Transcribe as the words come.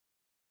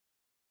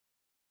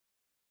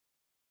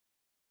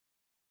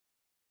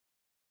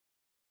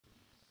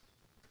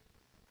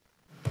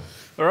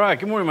All right,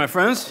 good morning, my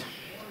friends.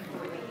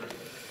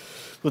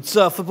 Let's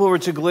flip over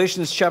to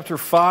Galatians chapter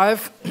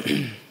 5.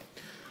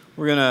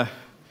 We're going to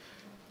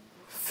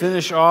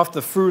finish off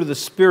the fruit of the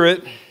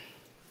Spirit.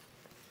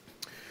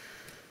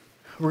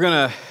 We've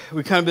kind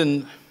of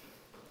been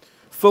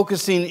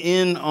focusing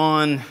in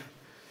on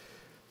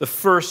the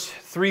first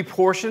three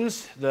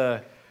portions,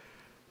 the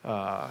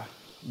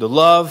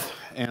love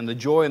and the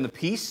joy and the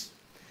peace,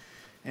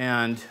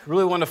 and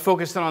really want to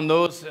focus in on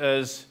those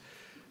as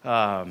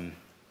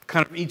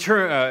kind of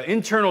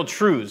internal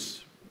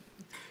truths,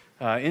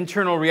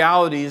 internal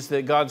realities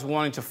that God's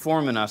wanting to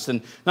form in us,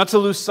 and not to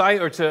lose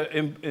sight or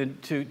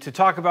to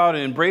talk about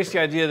and embrace the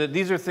idea that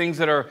these are things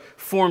that are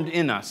formed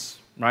in us,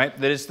 right?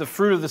 That it's the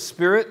fruit of the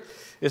Spirit.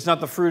 It's not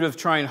the fruit of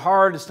trying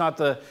hard. It's not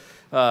the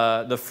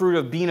fruit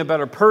of being a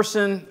better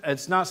person.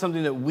 It's not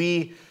something that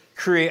we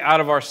create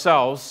out of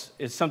ourselves.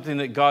 It's something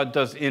that God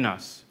does in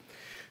us.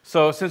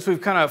 So since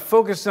we've kind of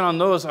focused in on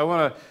those, I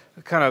want to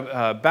kind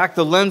of back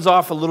the lens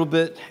off a little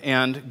bit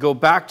and go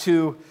back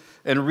to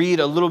and read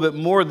a little bit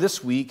more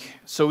this week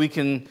so we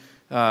can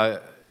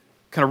kind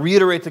of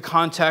reiterate the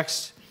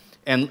context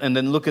and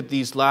then look at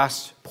these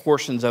last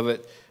portions of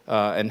it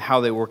and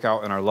how they work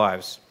out in our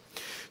lives.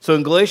 So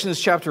in Galatians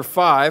chapter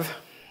 5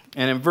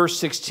 and in verse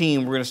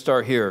 16, we're going to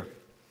start here.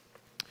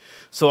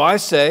 So I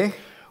say,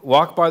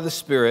 walk by the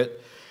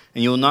Spirit,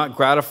 and you will not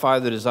gratify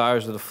the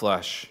desires of the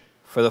flesh.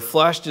 For the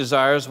flesh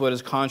desires what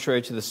is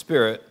contrary to the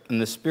Spirit,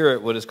 and the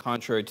Spirit what is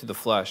contrary to the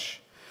flesh.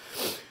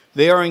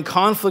 They are in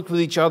conflict with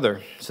each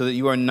other, so that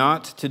you are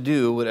not to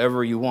do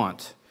whatever you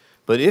want.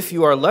 But if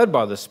you are led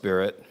by the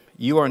Spirit,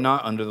 you are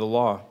not under the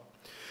law.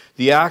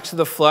 The acts of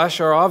the flesh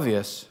are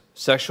obvious: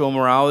 sexual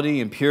immorality,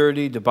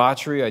 impurity,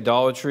 debauchery,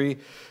 idolatry,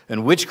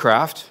 and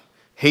witchcraft,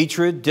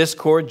 hatred,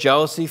 discord,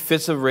 jealousy,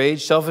 fits of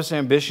rage, selfish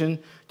ambition,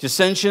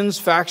 dissensions,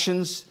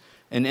 factions,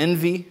 and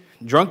envy,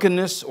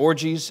 drunkenness,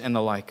 orgies, and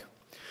the like.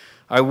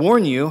 I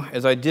warn you,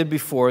 as I did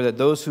before, that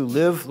those who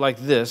live like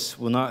this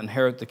will not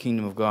inherit the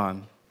kingdom of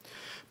God.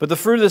 But the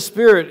fruit of the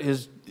Spirit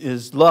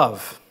is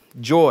love,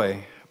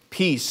 joy,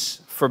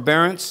 peace,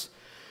 forbearance,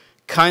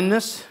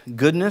 kindness,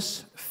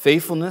 goodness,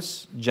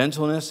 faithfulness,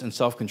 gentleness, and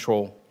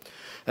self-control.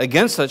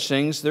 Against such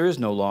things there is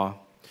no law.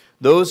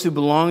 Those who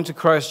belong to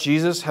Christ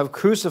Jesus have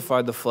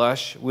crucified the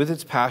flesh with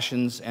its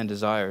passions and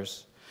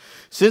desires.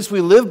 Since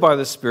we live by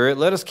the Spirit,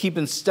 let us keep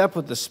in step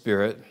with the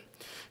Spirit.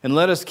 And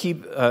let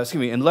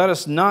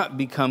us not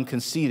become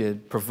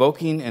conceited,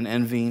 provoking and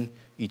envying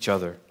each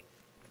other.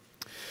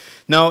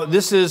 Now,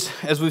 this is,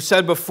 as we've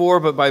said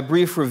before, but by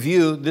brief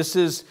review, this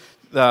is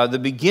the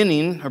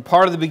beginning, or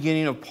part of the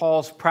beginning of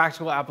Paul's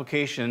practical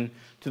application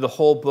to the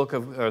whole book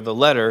of, or the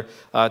letter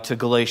to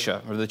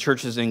Galatia, or the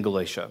churches in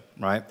Galatia,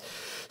 right?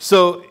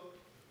 So,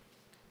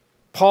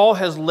 Paul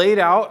has laid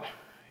out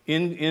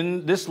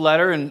in this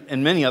letter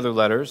and many other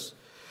letters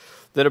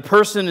that a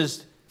person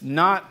is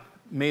not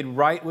made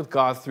right with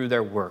God through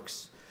their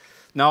works.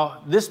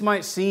 Now, this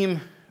might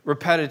seem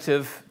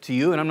repetitive to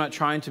you, and I'm not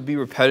trying to be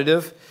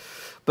repetitive,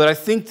 but I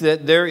think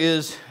that there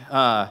is,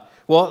 I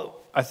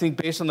think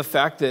based on the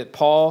fact that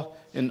Paul,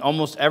 in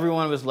almost every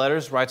one of his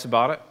letters, writes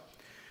about it,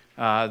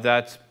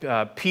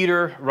 that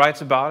Peter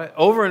writes about it,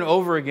 over and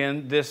over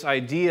again, this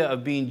idea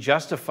of being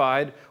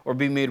justified or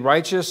being made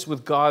righteous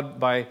with God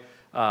by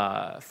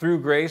through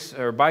grace,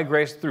 or by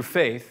grace through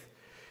faith,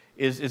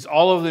 is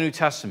all over the New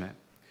Testament.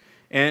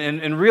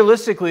 And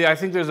realistically, I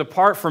think there's a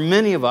part for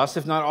many of us,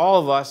 if not all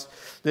of us,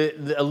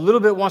 that a little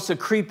bit wants to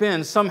creep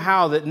in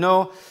somehow that,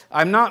 no,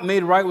 I'm not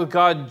made right with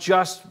God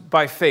just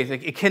by faith.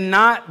 It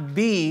cannot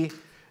be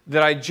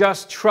that I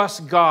just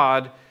trust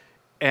God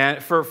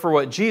and for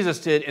what Jesus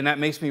did, and that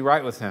makes me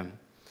right with Him.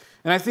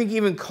 And I think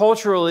even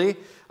culturally,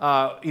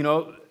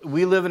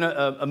 we live in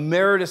a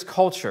meritorious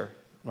culture,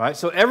 right?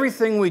 So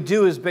everything we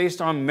do is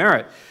based on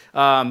merit.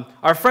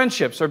 Our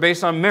friendships are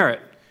based on merit.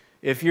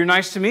 If you're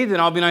nice to me, then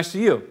I'll be nice to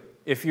you.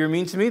 If you're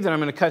mean to me, then I'm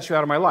going to cut you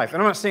out of my life.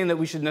 And I'm not saying that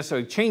we should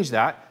necessarily change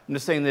that. I'm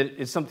just saying that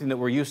it's something that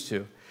we're used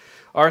to.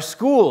 Our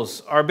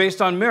schools are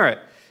based on merit.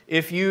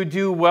 If you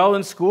do well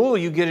in school,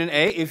 you get an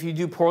A. If you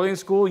do poorly in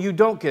school, you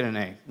don't get an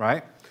A,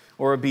 right?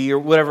 Or a B, or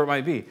whatever it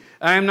might be.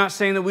 And I'm not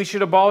saying that we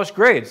should abolish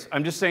grades.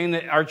 I'm just saying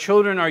that our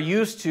children are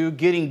used to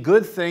getting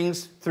good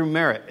things through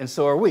merit, and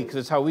so are we, because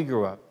it's how we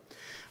grew up.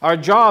 Our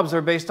jobs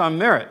are based on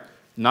merit.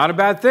 Not a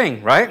bad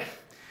thing, right?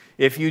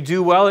 If you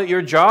do well at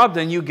your job,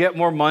 then you get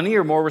more money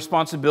or more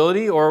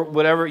responsibility or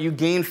whatever. You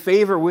gain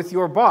favor with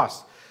your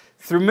boss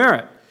through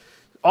merit.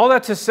 All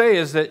that to say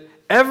is that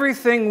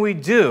everything we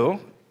do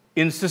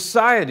in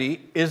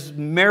society is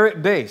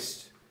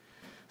merit-based.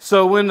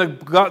 So when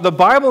the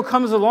Bible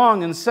comes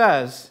along and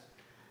says,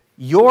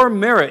 your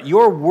merit,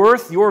 your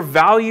worth, your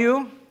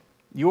value,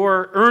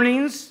 your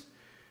earnings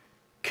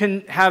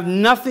can have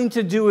nothing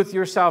to do with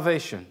your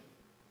salvation.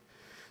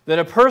 That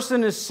a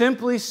person is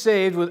simply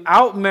saved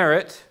without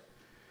merit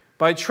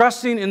by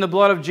trusting in the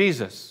blood of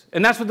Jesus.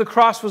 And that's what the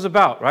cross was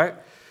about, right?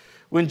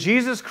 When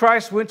Jesus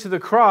Christ went to the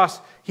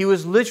cross, he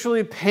was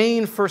literally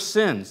paying for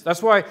sins.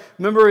 That's why,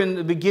 remember in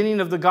the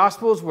beginning of the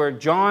Gospels where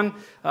John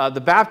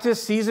the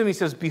Baptist sees him, he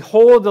says,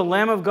 "Behold the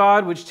Lamb of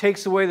God which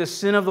takes away the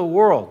sin of the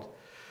world."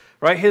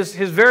 Right? His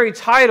very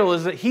title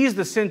is that he's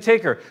the sin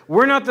taker.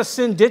 We're not the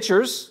sin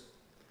ditchers.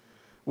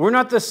 We're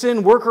not the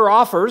sin worker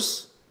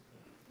offers.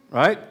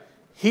 Right?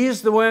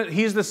 He's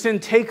the sin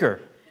taker.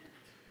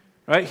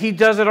 Right? He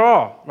does it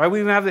all. Right?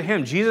 We even have the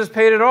hymn, Jesus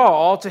paid it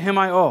all to him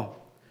I owe.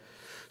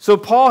 So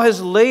Paul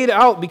has laid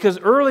out, because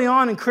early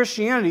on in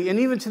Christianity, and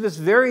even to this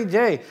very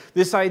day,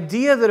 this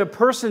idea that a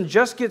person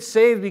just gets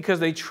saved because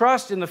they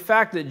trust in the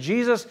fact that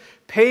Jesus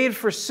paid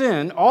for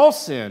sin, all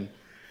sin,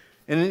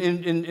 and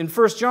in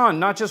 1 John,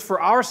 not just for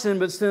our sin,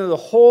 but sin of the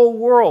whole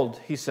world,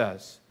 he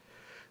says.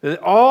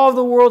 That all of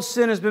the world's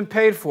sin has been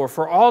paid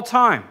for all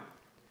time.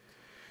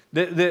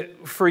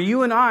 That for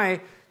you and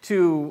I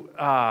to,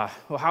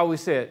 how we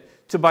say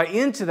it, to buy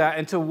into that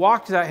and to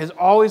walk to that has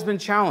always been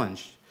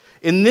challenged.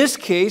 In this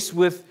case,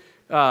 to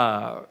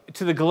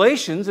the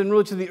Galatians and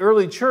really to the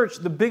early church,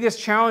 the biggest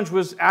challenge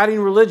was adding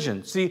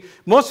religion. See,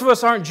 most of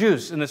us aren't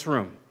Jews in this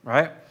room,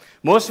 right?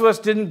 Most of us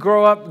didn't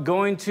grow up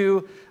going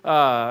to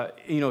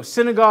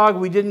synagogue.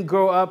 We didn't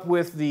grow up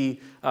with the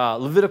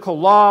Levitical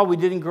law. We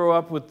didn't grow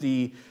up with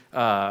the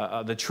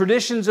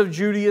traditions of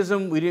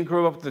Judaism. We didn't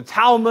grow up with the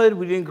Talmud.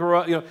 We didn't grow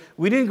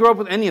up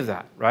with any of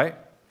that, right?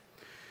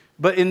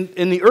 But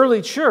in the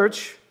early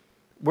church,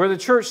 where the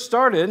church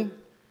started,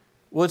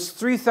 was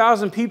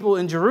 3,000 people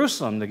in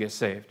Jerusalem that get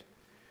saved.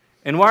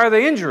 And why are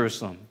they in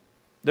Jerusalem?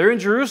 They're in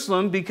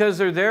Jerusalem because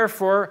they're there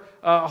for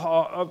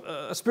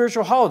a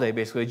spiritual holiday,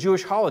 basically, a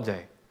Jewish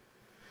holiday.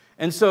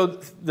 And so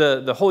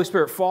the Holy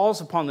Spirit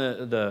falls upon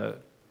the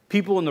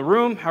people in the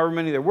room, however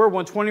many there were,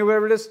 120 or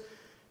whatever it is.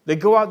 They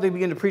go out, they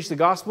begin to preach the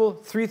gospel,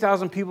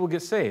 3,000 people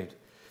get saved.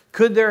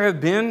 Could there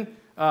have been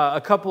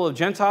a couple of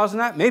Gentiles in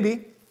that?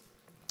 Maybe.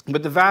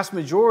 But the vast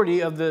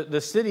majority of the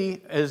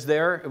city is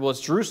there, well,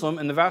 it's Jerusalem,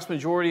 and the vast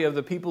majority of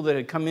the people that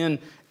had come in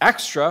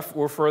extra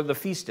were for the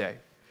feast day.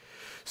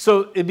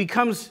 So it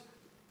becomes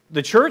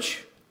the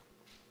church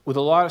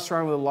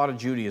surrounded with a lot of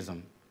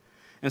Judaism.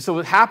 And so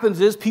what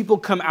happens is people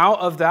come out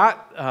of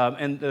that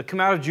and come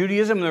out of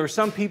Judaism, and there were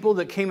some people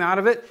that came out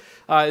of it.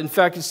 In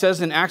fact, it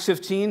says in Acts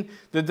 15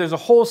 that there's a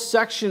whole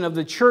section of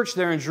the church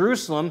there in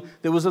Jerusalem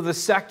that was of the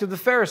sect of the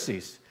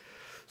Pharisees.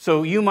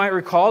 So you might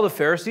recall the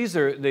Pharisees,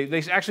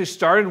 they actually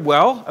started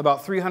well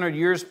about 300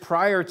 years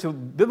prior to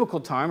biblical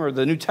time or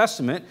the New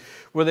Testament,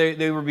 where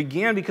they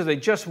began because they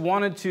just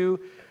wanted to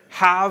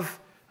have,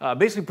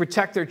 basically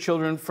protect their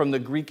children from the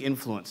Greek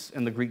influence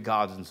and the Greek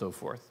gods and so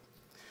forth.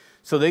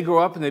 So they grow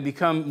up and they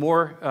become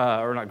more,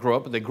 or not grow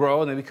up, but they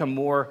grow and they become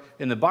more,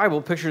 in the Bible,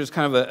 pictured as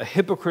kind of a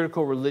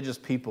hypocritical religious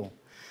people.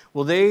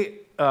 Well, they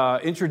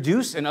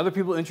introduce, and other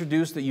people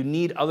introduce, that you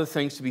need other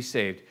things to be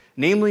saved.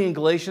 Namely in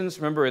Galatians,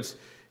 remember it's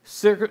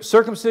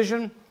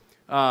circumcision,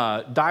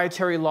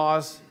 dietary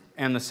laws,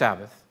 and the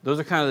Sabbath. Those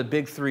are kind of the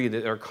big three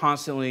that are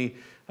constantly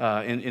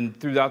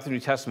throughout the New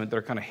Testament that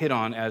are kind of hit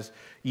on as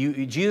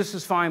Jesus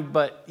is fine,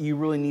 but you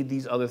really need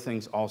these other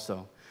things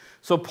also.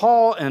 So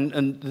Paul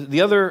and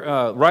the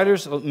other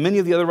writers, many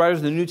of the other writers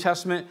in the New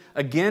Testament,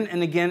 again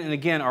and again and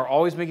again are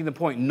always making the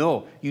point,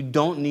 no, you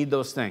don't need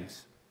those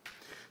things.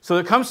 So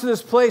it comes to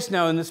this place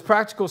now in this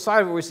practical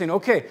side of it, we're saying,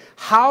 okay,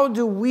 how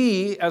do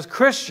we as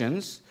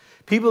Christians,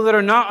 people that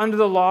are not under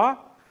the law,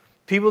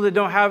 people that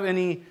don't have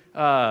any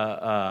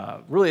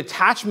really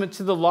attachment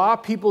to the law,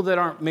 people that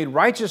aren't made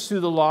righteous through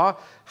the law,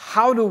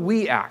 how do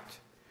we act?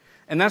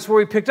 And that's where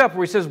we picked up,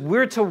 where he says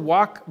we're to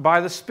walk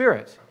by the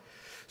Spirit.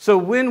 So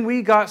when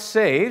we got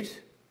saved,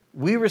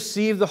 we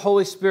received the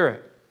Holy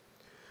Spirit.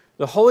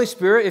 The Holy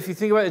Spirit, if you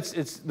think about it,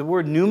 it's the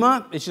word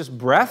pneuma, it's just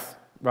breath,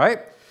 right?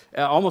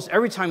 Almost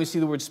every time you see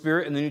the word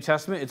Spirit in the New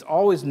Testament, it's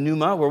always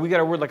pneuma, where we got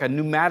a word like a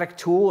pneumatic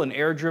tool, an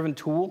air-driven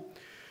tool.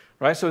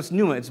 Right? So it's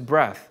pneuma, it's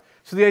breath.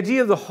 So the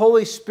idea of the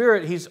Holy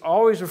Spirit, he's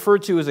always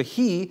referred to as a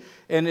he,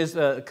 and is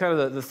kind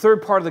of the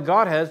third part of the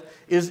Godhead,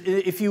 is,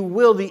 if you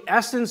will, the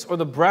essence or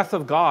the breath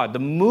of God, the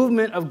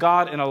movement of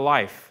God in a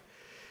life.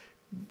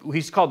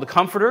 He's called the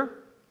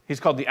Comforter. He's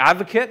called the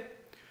Advocate.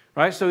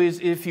 Right? So he's,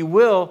 if you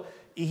will,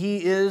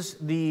 he is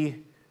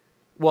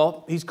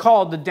he's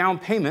called the down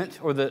payment,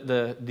 or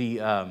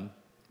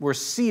we're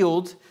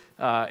sealed,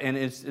 and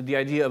it's the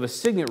idea of a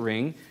signet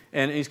ring.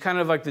 And he's kind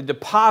of like the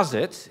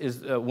deposit, is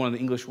one of the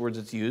English words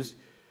that's used,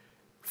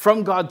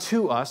 from God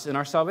to us in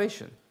our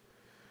salvation.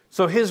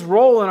 So his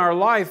role in our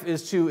life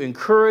is to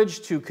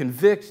encourage, to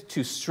convict,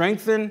 to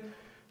strengthen,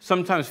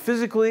 sometimes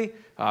physically,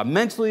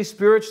 mentally,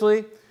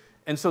 spiritually.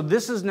 And so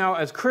this is now,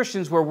 as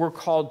Christians, where we're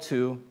called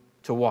to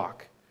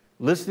walk,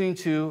 listening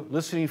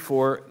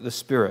for the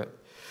Spirit.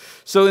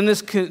 So in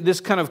this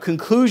kind of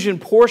conclusion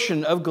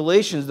portion of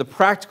Galatians, the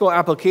practical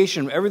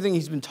application of everything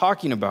he's been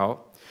talking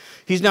about,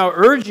 he's now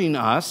urging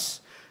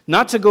us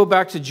not to go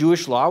back to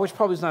Jewish law, which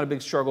probably is not a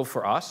big struggle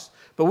for us,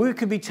 but we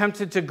could be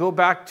tempted to go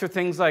back to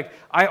things like,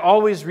 I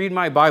always read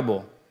my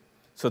Bible,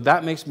 so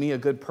that makes me a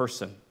good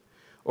person.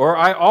 Or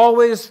I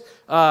always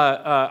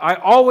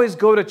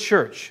go to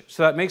church,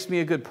 so that makes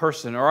me a good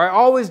person. Or I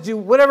always do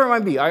whatever it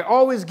might be. I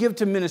always give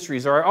to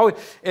ministries. Or I always,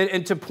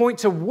 and to point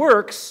to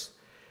works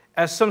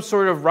as some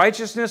sort of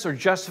righteousness or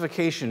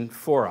justification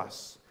for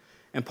us.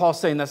 And Paul's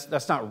saying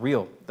that's not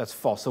real. That's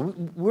false. So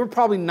we're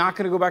probably not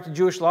going to go back to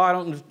Jewish law. I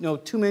don't know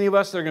too many of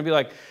us that are going to be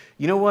like,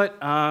 you know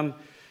what,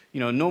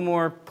 no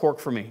more pork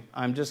for me.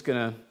 I'm just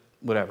going to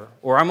whatever.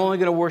 Or I'm only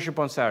going to worship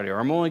on Saturday. Or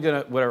I'm only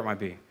going to whatever it might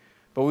be.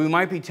 But we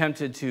might be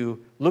tempted to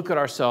look at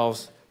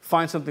ourselves,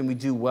 find something we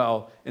do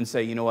well, and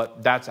say, you know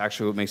what, that's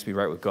actually what makes me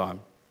right with God.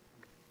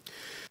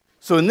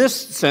 So in this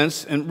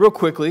sense, and real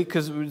quickly,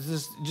 because this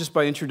is just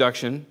by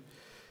introduction,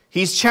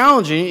 he's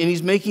challenging and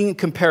he's making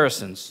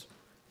comparisons.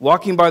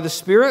 Walking by the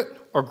Spirit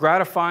or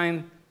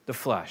gratifying the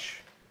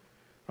flesh.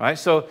 Right?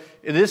 So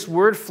this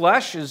word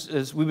flesh,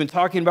 is we've been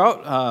talking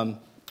about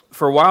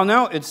for a while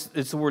now, it's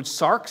the word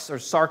sarx or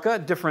sarka,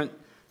 different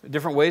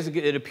ways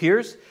it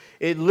appears.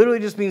 It literally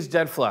just means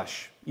dead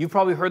flesh. You've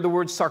probably heard the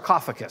word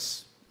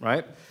sarcophagus,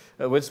 right?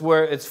 It's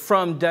where it's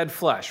from dead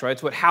flesh, right?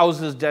 It's what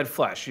houses dead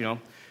flesh,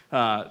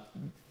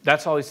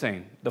 That's all he's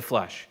saying, the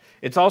flesh.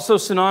 It's also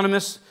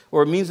synonymous,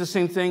 or it means the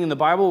same thing in the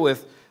Bible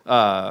with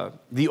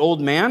the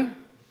old man,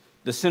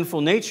 the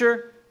sinful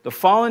nature, the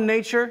fallen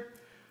nature,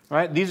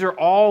 right? These are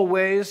all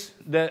ways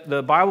that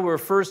the Bible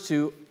refers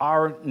to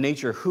our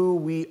nature, who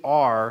we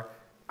are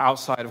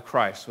outside of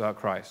Christ, without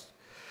Christ.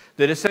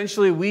 That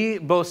essentially we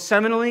both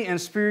seminally and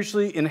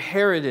spiritually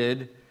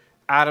inherited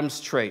Adam's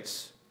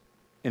traits.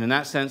 And in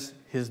that sense,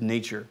 his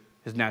nature,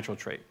 his natural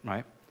trait,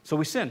 right? So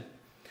we sin.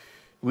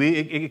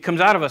 It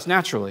comes out of us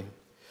naturally.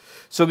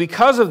 So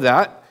because of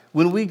that,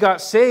 when we got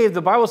saved,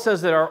 the Bible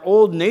says that our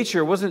old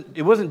nature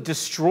wasn't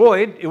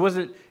destroyed. It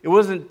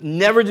wasn't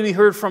never to be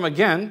heard from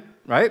again,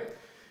 right?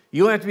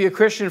 You only have to be a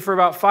Christian for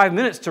about 5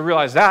 minutes to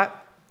realize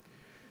that.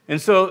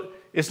 And so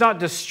it's not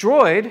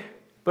destroyed,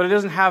 but it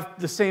doesn't have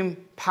the same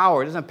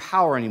power. It doesn't have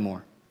power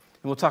anymore.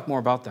 And we'll talk more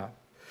about that.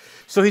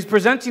 So he's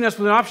presenting us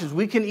with an option.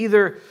 We can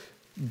either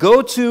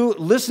go to,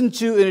 listen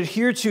to, and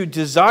adhere to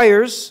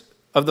desires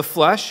of the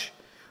flesh,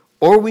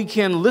 or we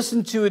can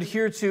listen to,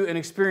 adhere to, and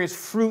experience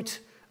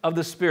fruit of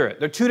the Spirit.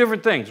 They're two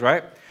different things,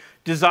 right?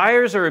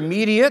 Desires are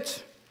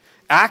immediate.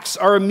 Acts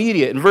are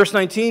immediate. In verse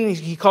 19,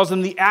 he calls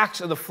them the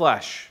acts of the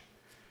flesh.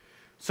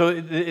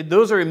 So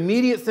those are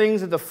immediate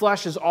things that the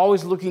flesh is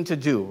always looking to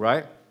do,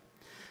 right?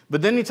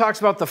 But then he talks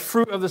about the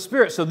fruit of the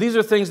Spirit. So these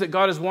are things that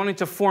God is wanting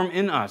to form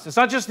in us. It's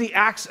not just the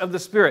acts of the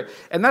Spirit.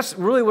 And that's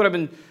really what I've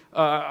been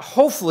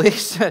hopefully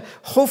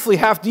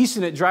half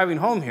decent at driving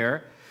home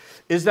here,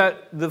 is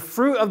that the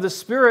fruit of the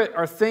Spirit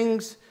are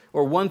things,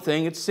 or one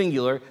thing, it's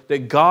singular,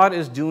 that God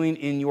is doing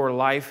in your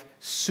life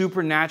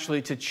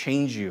supernaturally to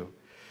change you.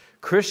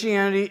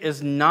 Christianity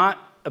is not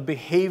a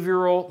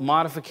behavioral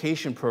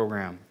modification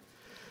program.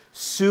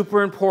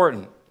 Super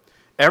important.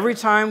 Every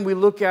time we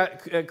look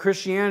at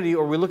Christianity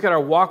or we look at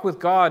our walk with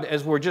God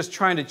as we're just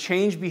trying to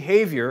change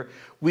behavior,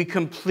 we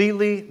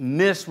completely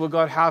miss what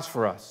God has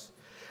for us.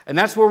 And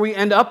that's where we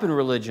end up in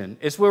religion.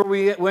 It's where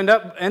we end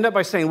up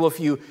by saying, well,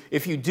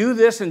 if you do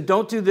this and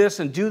don't do this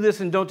and do this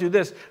and don't do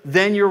this,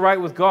 then you're right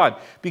with God.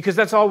 Because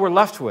that's all we're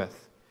left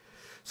with.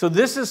 So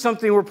this is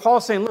something where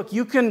Paul's saying, look,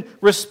 you can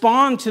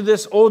respond to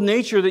this old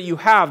nature that you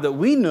have that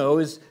we know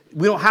is,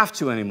 we don't have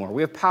to anymore.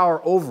 We have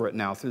power over it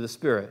now through the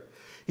Spirit.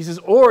 He says,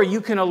 or you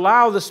can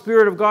allow the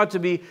Spirit of God to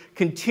be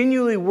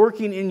continually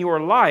working in your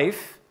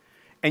life,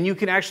 and you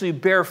can actually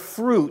bear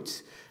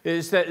fruit.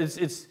 It's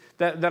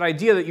that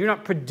idea that you're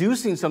not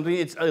producing something,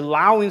 it's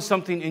allowing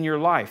something in your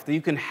life, that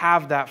you can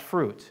have that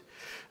fruit.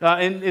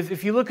 And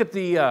if you look at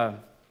the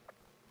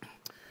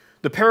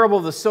parable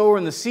of the sower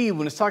and the seed,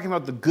 when it's talking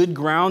about the good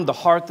ground, the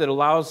heart that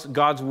allows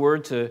God's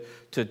word to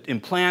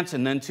implant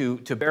and then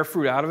to bear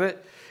fruit out of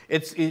it,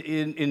 it's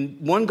in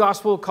one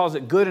gospel it calls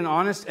it good and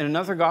honest, and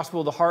another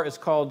gospel the heart is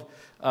called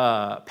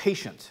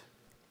patient,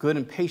 good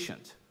and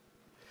patient.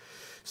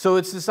 So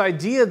it's this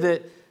idea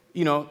that,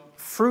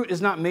 fruit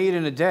is not made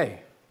in a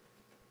day.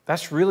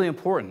 That's really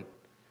important.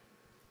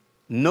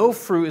 No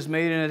fruit is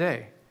made in a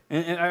day.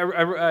 And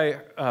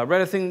I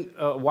read a thing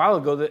a while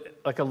ago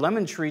that like a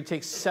lemon tree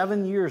takes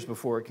 7 years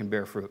before it can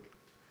bear fruit.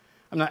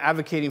 I'm not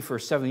advocating for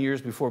 7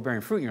 years before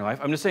bearing fruit in your life.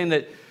 I'm just saying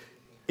that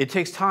it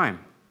takes time,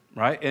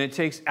 right? And it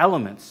takes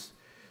elements.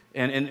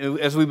 And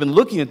as we've been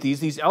looking at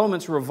these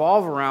elements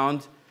revolve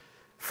around,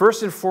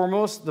 first and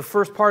foremost, the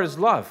first part is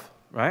love,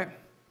 right?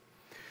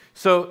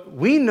 So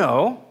we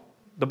know,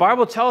 the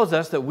Bible tells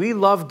us that we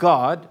love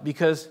God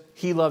because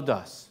He loved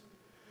us.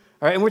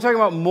 All right? And we're talking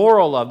about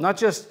moral love, not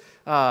just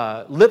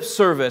lip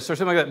service or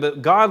something like that.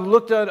 But God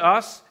looked at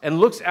us and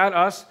looks at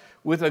us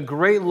with a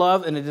great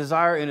love and a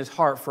desire in His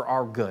heart for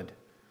our good.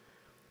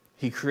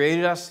 He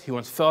created us. He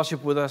wants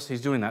fellowship with us.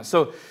 He's doing that.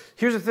 So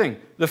here's the thing.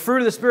 The fruit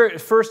of the Spirit,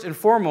 first and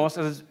foremost,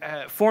 is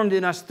formed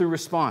in us through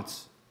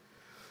response.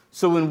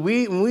 So when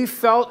we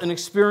felt and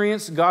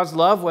experienced God's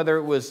love, whether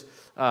it was,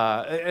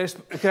 it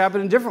could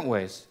happen in different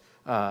ways.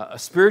 A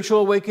spiritual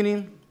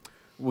awakening.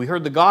 We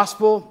heard the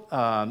gospel,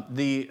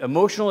 the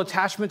emotional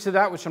attachment to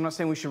that, which I'm not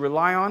saying we should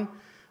rely on.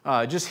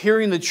 just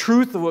hearing the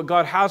truth of what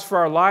God has for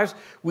our lives,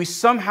 we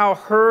somehow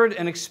heard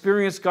and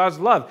experienced God's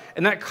love.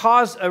 And that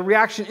caused a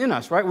reaction in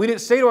us, right? We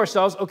didn't say to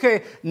ourselves,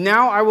 okay,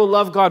 now I will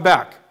love God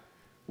back.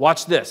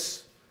 Watch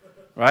this,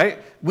 right?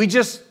 We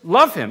just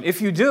love him.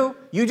 If you do,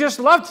 you just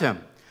loved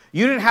him.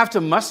 You didn't have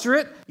to muster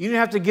it. You didn't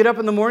have to get up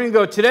in the morning and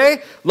go,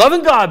 today,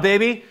 loving God,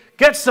 baby,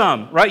 get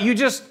some, right? You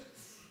just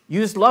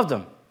loved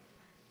him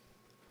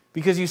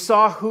because you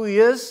saw who he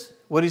is,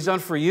 what he's done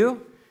for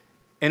you,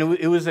 and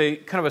it was a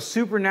kind of a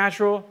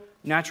supernatural,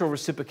 natural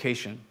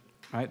reciprocation,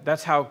 right?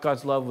 That's how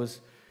God's love was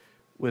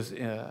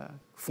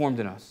formed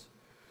in us.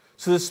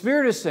 So the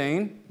Spirit is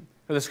saying,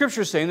 or the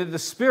Scripture is saying that the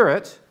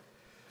Spirit,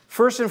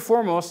 first and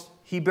foremost,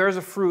 he bears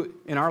a fruit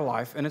in our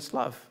life, and it's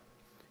love.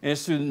 And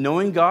it's through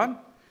knowing God,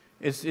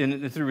 it's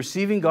through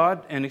receiving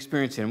God and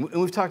experiencing him.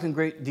 And we've talked in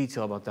great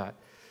detail about that.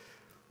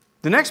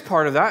 The next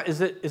part of that is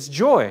that it's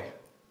joy.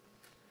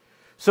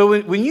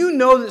 So when you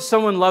know that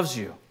someone loves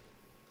you,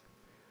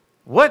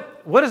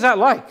 what is that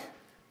like?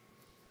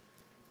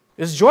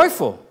 It's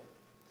joyful.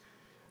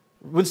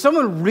 When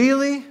someone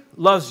really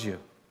loves you,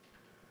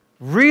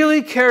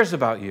 really cares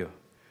about you,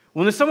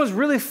 when someone's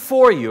really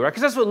for you, right?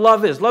 Because that's what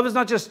love is. Love is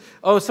not just,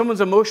 oh,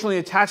 someone's emotionally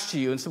attached to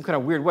you in some kind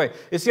of weird way.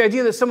 It's the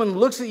idea that someone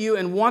looks at you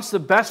and wants the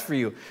best for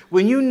you.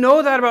 When you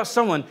know that about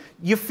someone,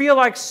 you feel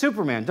like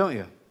Superman, don't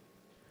you?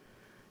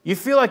 You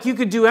feel like you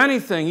could do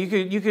anything.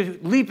 You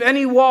could leap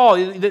any wall.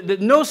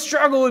 That no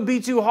struggle would be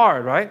too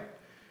hard, right?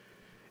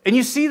 And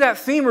you see that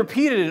theme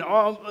repeated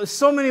in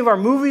so many of our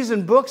movies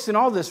and books and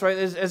all this, right?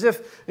 As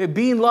if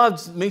being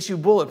loved makes you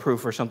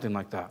bulletproof or something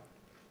like that.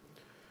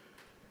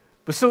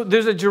 But so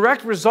there's a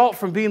direct result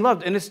from being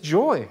loved, and it's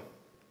joy.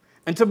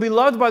 And to be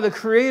loved by the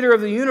creator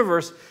of the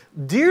universe,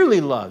 dearly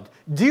loved,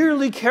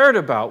 dearly cared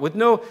about, with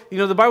no,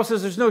 the Bible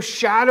says there's no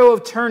shadow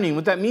of turning.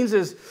 What that means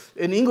is,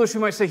 in English we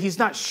might say, he's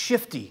not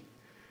shifty.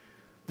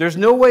 There's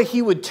no way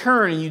he would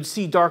turn and you'd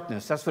see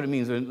darkness. That's what it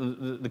means.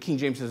 The King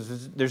James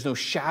says there's no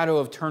shadow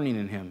of turning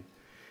in him.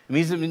 It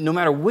means that no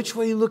matter which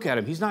way you look at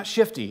him, he's not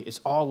shifty. It's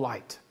all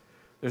light.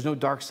 There's no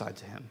dark side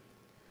to him.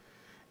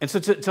 And so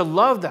to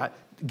love that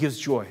gives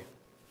joy.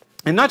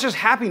 And not just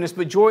happiness,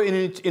 but joy in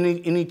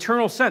an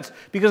eternal sense.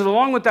 Because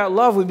along with that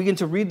love, we begin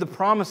to read the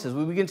promises.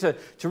 We begin to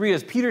read,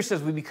 as Peter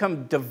says, we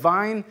become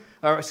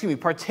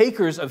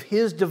partakers of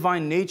his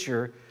divine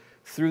nature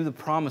through the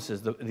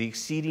promises, the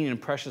exceeding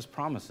and precious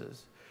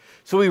promises.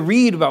 So we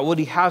read about what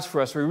he has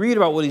for us. We read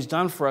about what he's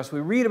done for us.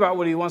 We read about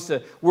what he wants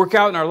to work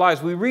out in our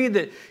lives. We read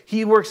that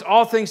he works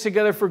all things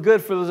together for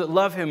good for those that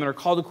love him and are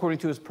called according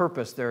to his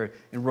purpose there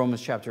in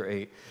Romans chapter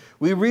 8.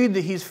 We read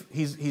that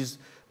he's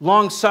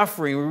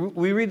long-suffering.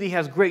 We read that he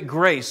has great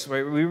grace.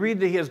 Right? We read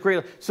that he has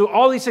great... So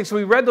all these things, so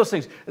we read those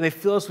things, and they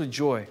fill us with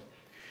joy.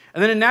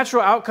 And then a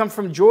natural outcome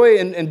from joy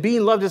and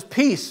being loved is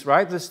peace,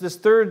 right? This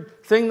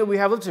third thing that we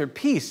have listed here,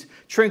 peace,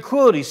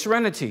 tranquility,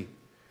 serenity.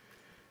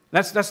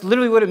 That's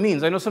literally what it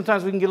means. I know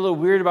sometimes we can get a little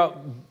weird about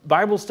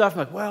Bible stuff. I'm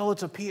like, well,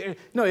 it's a peace.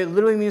 No, it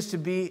literally means to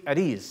be at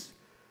ease,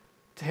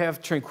 to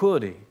have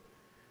tranquility.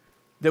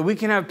 That we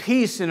can have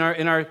peace in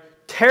our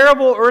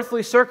terrible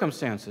earthly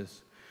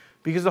circumstances.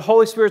 Because the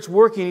Holy Spirit's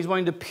working, he's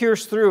wanting to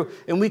pierce through.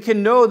 And we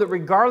can know that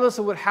regardless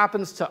of what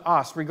happens to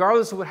us,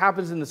 regardless of what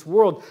happens in this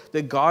world,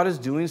 that God is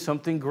doing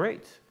something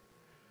great.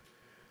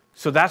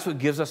 So that's what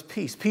gives us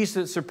peace. Peace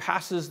that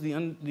surpasses the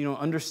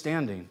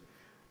understanding.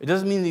 It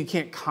doesn't mean that you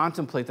can't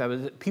contemplate that,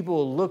 but people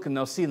will look and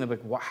they'll see and they'll be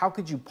like, well, how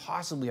could you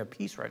possibly have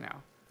peace right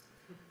now?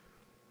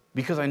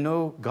 Because I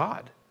know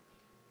God.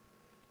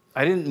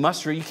 I didn't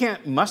muster. You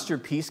can't muster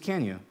peace,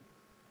 can you?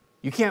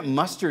 You can't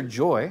muster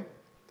joy.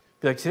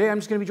 Be like, today I'm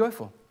just going to be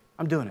joyful.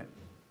 I'm doing it.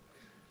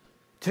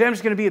 Today I'm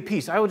just going to be at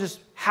peace. I will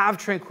just have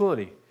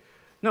tranquility.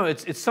 No,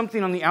 it's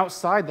something on the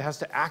outside that has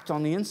to act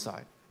on the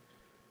inside.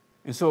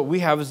 And so what we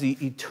have is the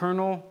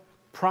eternal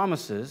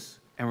promises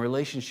and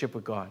relationship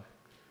with God.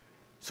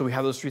 So we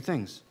have those three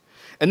things.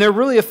 And they're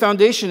really a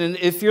foundation. And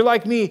if you're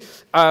like me,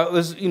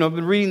 I've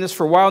been reading this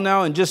for a while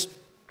now, and just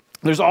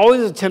there's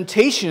always a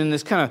temptation in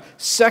this kind of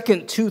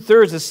second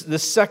two-thirds,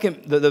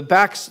 the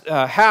back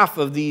half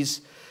of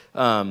these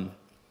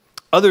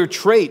other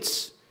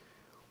traits,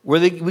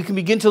 where we can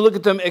begin to look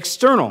at them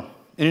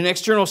in an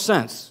external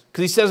sense.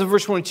 Because he says in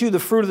verse 22, the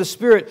fruit of the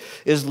Spirit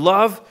is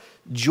love,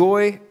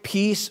 joy,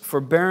 peace,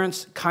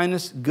 forbearance,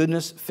 kindness,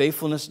 goodness,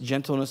 faithfulness,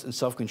 gentleness, and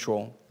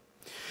self-control.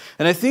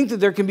 And I think that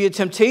there can be a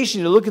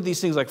temptation to look at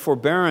these things like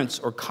forbearance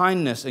or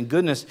kindness and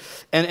goodness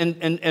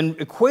and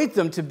equate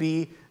them to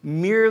be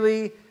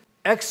merely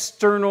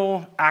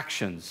external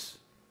actions,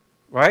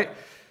 right?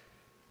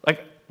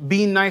 Like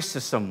being nice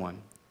to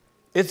someone.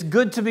 It's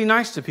good to be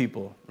nice to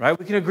people, right?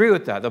 We can agree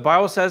with that. The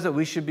Bible says that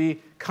we should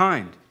be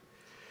kind.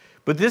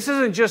 But this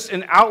isn't just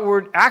an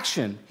outward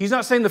action. He's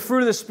not saying the fruit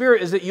of the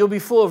Spirit is that you'll be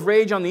full of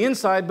rage on the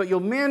inside, but you'll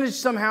manage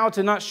somehow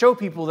to not show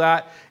people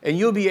that, and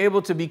you'll be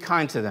able to be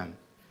kind to them.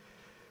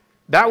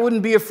 That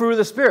wouldn't be a fruit of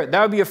the Spirit.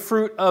 That would be a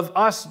fruit of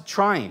us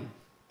trying,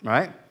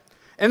 right?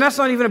 And that's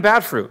not even a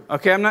bad fruit,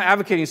 okay? I'm not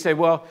advocating to say,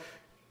 well,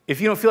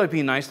 if you don't feel like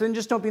being nice, then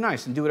just don't be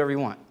nice and do whatever you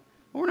want.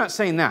 Well, we're not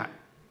saying that.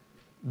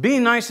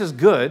 Being nice is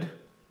good,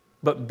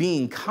 but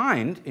being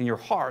kind in your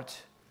heart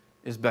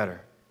is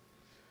better.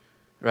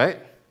 Right?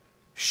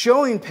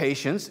 Showing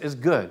patience is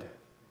good.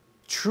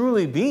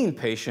 Truly being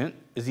patient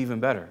is even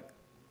better.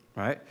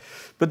 Right?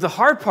 But the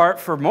hard part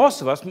for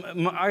most of us,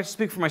 I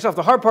speak for myself,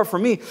 the hard part for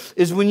me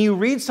is when you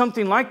read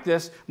something like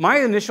this, my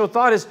initial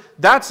thought is,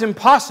 that's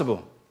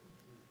impossible.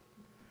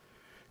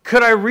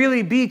 Could I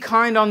really be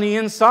kind on the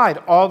inside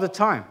all the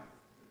time?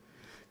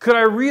 Could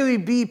I really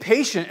be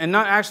patient and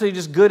not actually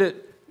just good at,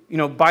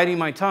 biting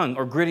my tongue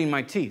or gritting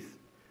my teeth?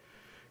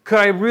 Could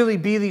I really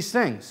be these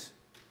things?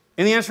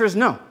 And the answer is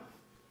no.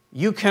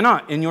 You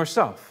cannot in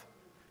yourself.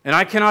 And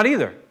I cannot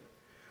either.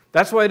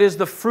 That's why it is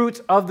the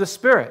fruit of the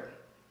Spirit.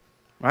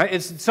 Right?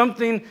 It's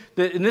something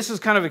that, and this is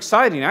kind of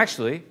exciting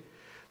actually,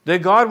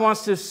 that God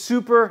wants to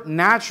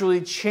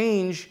supernaturally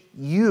change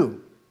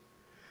you.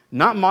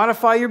 Not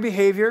modify your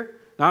behavior,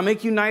 not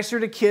make you nicer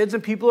to kids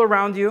and people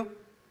around you,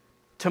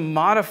 to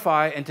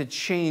modify and to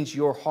change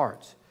your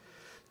heart.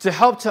 To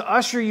help to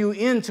usher you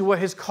into what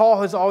His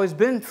call has always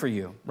been for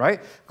you,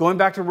 right? Going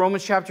back to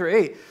Romans chapter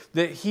 8,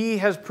 that He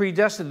has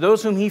predestined,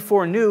 those whom He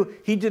foreknew,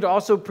 He did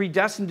also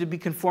predestine to be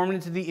conformed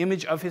into the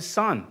image of His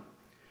Son.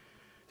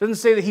 It doesn't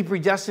say that He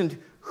predestined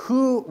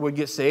who would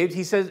get saved.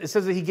 It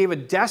says that He gave a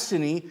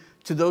destiny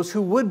to those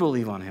who would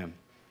believe on Him.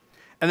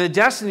 And the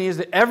destiny is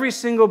that every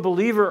single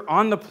believer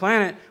on the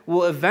planet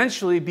will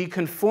eventually be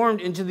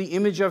conformed into the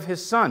image of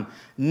His Son.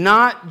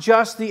 Not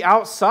just the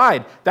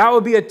outside. That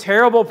would be a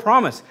terrible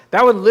promise.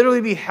 That would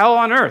literally be hell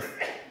on earth.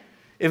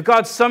 If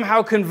God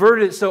somehow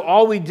converted it so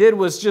all we did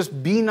was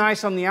just be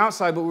nice on the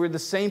outside, but we were the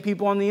same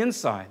people on the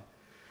inside.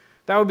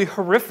 That would be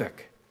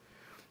horrific.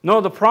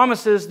 No, the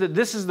promise is that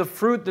this is the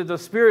fruit that the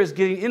Spirit is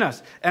getting in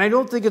us. And I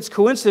don't think it's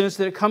coincidence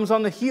that it comes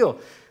on the heel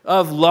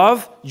of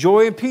love,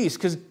 joy, and peace.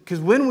 Because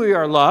when we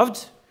are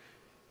loved,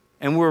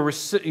 and we're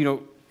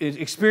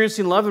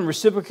experiencing love and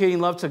reciprocating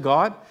love to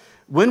God,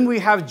 when we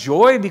have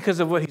joy because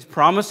of what He's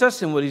promised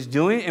us and what He's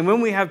doing, and when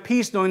we have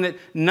peace knowing that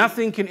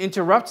nothing can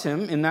interrupt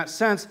Him in that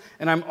sense,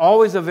 and I'm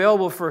always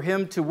available for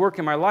Him to work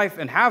in my life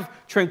and have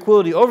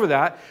tranquility over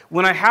that,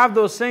 when I have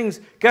those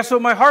things, guess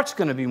what my heart's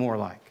going to be more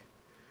like?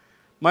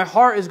 My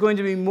heart is going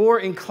to be more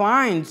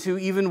inclined to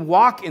even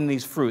walk in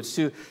these fruits,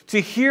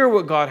 to hear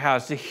what God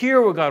has, to hear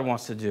what God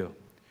wants to do.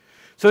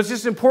 So it's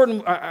just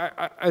important.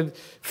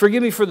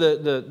 Forgive me for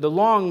the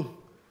long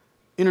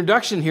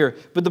introduction here,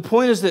 but the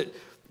point is that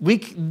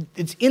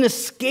it's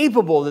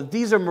inescapable that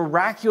these are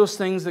miraculous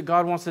things that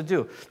God wants to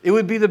do. It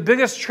would be the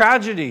biggest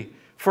tragedy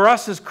for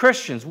us as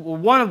Christians,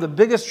 one of the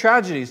biggest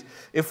tragedies,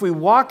 if we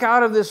walk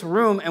out of this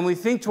room and we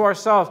think to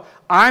ourselves,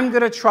 I'm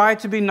going to try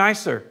to be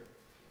nicer.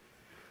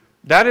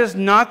 That is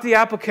not the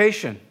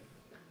application.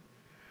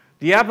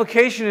 The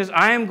application is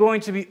I am going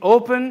to be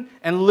open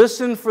and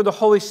listen for the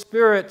Holy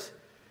Spirit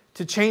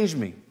to change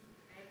me.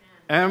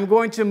 And I'm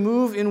going to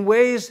move in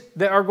ways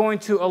that are going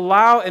to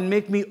allow and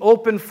make me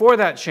open for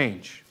that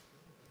change.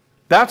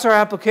 That's our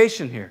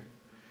application here.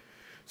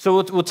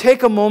 So we'll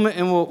take a moment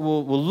and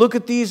we'll look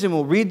at these and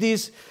we'll read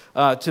these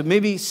to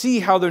maybe see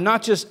how they're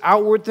not just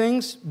outward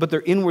things, but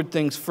they're inward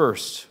things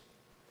first.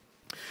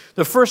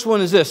 The first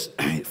one is this,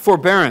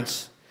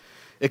 forbearance.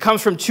 It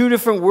comes from two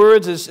different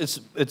words. It's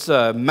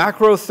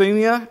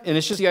macrothemia, and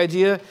it's just the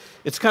idea,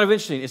 it's kind of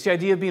interesting. It's the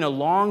idea of being a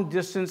long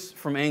distance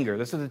from anger.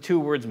 That's what the two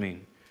words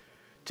mean.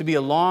 To be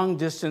a long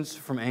distance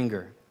from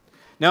anger.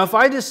 Now, if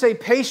I just say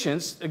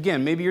patience,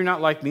 again, maybe you're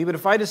not like me, but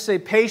if I just say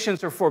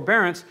patience or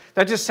forbearance,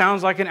 that just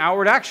sounds like an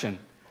outward action.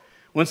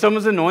 When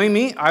someone's annoying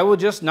me, I will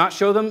just not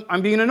show them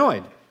I'm being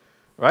annoyed.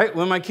 Right?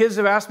 When my kids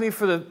have asked me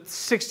for the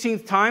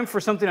 16th time for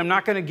something I'm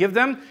not going to give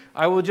them,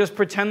 I will just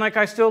pretend like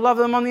I still love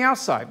them on the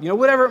outside.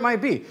 Whatever it might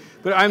be.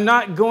 But I'm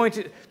not going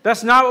to,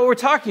 that's not what we're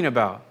talking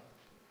about.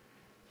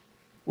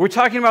 We're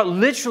talking about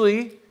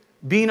literally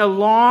being a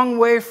long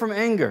way from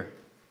anger.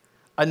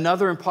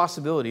 Another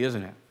impossibility,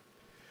 isn't it?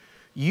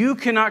 You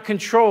cannot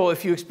control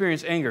if you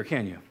experience anger,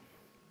 can you?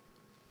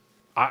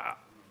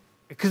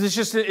 Because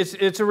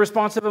it's a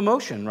responsive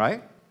emotion,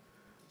 right?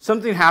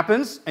 Something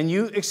happens and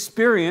you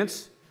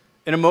experience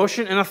an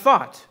emotion and a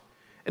thought.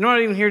 And I'm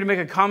not even here to make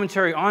a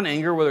commentary on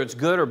anger, whether it's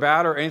good or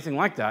bad or anything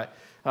like that.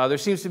 There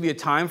seems to be a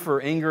time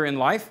for anger in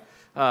life.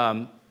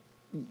 I'm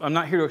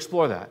not here to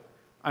explore that.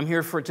 I'm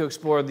here to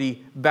explore the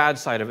bad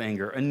side of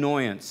anger,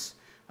 annoyance,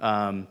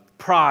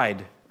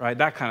 pride, right?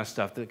 That kind of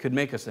stuff that could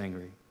make us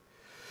angry.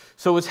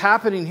 So what's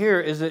happening here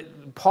is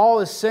that Paul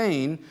is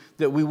saying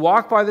that we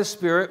walk by the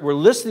Spirit, we're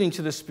listening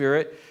to the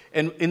Spirit,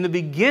 and in the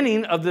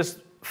beginning of this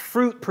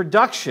fruit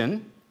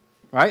production,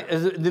 right?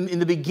 In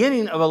the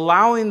beginning of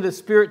allowing the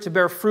Spirit to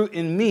bear fruit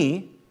in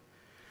me,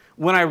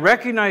 when I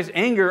recognize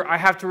anger, I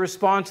have to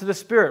respond to the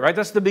Spirit, right?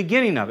 That's the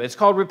beginning of it. It's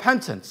called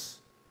repentance.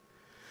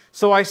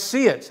 So I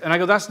see it, and I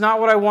go, that's not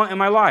what I want in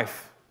my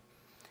life.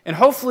 And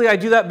hopefully I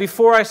do that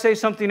before I say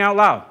something out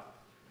loud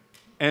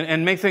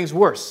and make things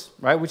worse,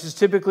 right? Which is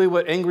typically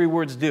what angry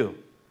words do.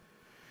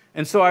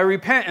 And so I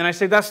repent, and I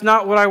say, that's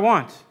not what I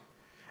want.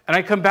 And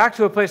I come back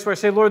to a place where I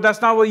say, Lord,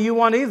 that's not what you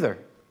want either.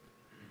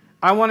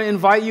 I want to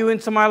invite you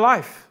into my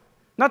life.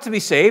 Not to be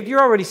saved. You're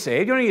already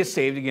saved. You don't need to get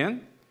saved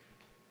again.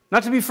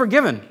 Not to be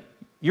forgiven.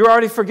 You're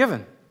already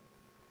forgiven.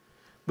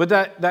 But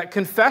that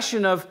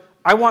confession of,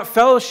 I want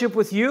fellowship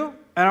with you,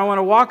 and I want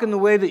to walk in the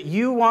way that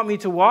you want me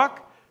to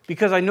walk,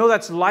 because I know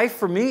that's life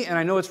for me, and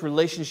I know it's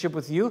relationship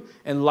with you,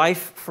 and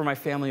life for my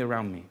family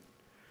around me. All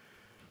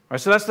right,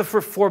 so that's the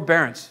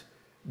forbearance,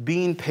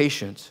 being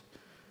patient,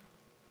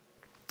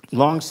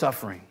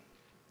 long-suffering.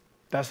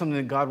 That's something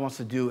that God wants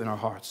to do in our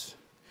hearts.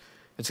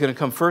 It's going to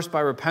come first by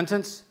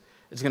repentance.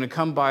 It's going to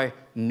come by,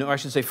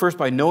 first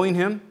by knowing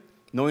Him,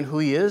 knowing who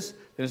He is.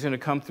 Then it's going to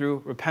come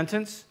through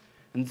repentance,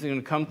 and it's going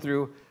to come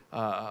through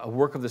a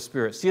work of the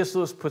Spirit. C.S.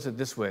 Lewis puts it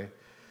this way,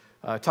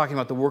 talking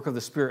about the work of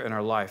the Spirit in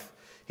our life.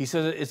 He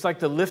says it's like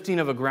the lifting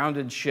of a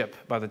grounded ship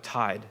by the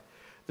tide,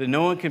 that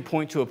no one can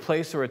point to a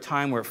place or a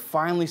time where it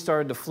finally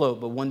started to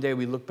float, but one day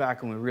we look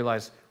back and we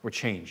realize we're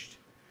changed.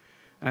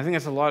 And I think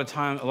that's a lot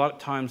of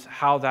times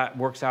how that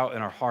works out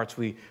in our hearts.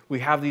 We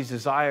have these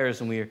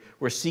desires and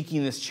we're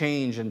seeking this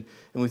change, and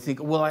we think,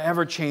 will I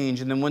ever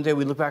change? And then one day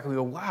we look back and we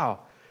go, wow,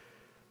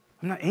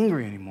 I'm not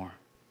angry anymore.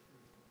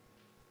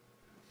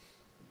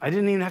 I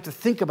didn't even have to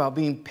think about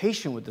being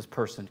patient with this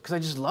person because I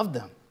just loved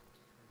them.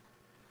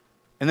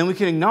 And then we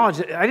can acknowledge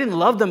that I didn't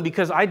love them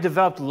because I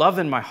developed love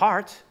in my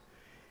heart.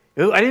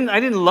 I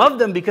didn't love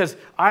them because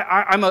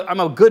I'm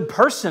a good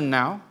person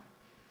now.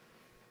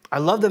 I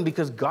love them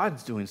because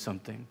God's doing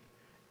something,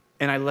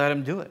 and I let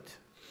Him do it.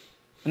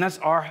 And that's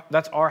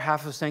our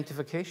half of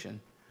sanctification,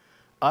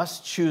 us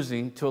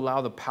choosing to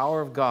allow the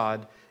power of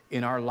God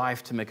in our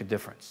life to make a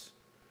difference.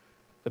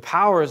 The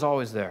power is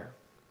always there,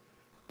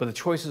 but the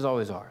choice is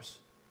always ours.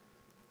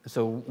 And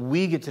so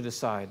we get to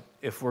decide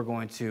if we're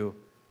going to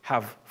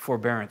have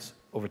forbearance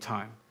over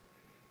time,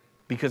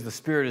 because the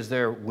Spirit is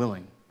there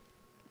willing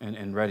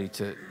and ready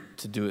to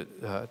do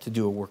it, to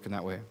do a work in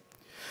that way.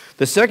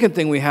 The second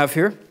thing we have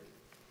here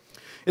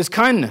is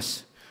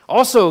kindness.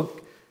 Also,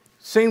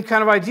 same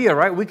kind of idea,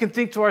 right? We can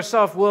think to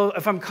ourselves, well,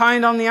 if I'm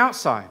kind on the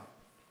outside,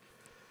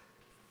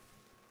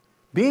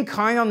 being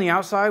kind on the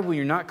outside when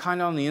you're not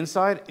kind on the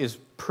inside is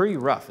pretty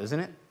rough,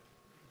 isn't it?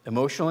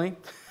 Emotionally.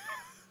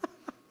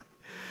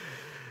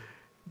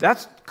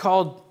 That's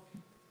called,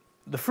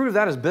 the fruit of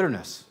that is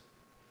bitterness.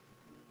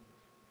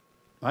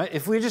 Right?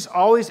 If we're just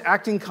always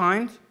acting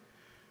kind,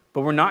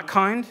 but we're not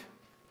kind,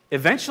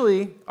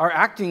 eventually our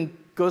acting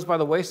goes by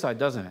the wayside,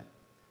 doesn't it?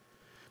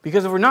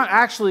 Because if we're not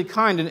actually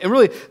kind, and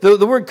really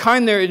the word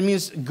kind there, it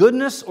means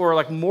goodness or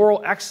like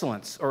moral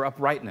excellence or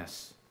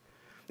uprightness.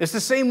 It's the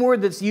same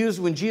word that's used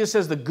when Jesus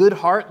says the good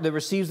heart that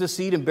receives the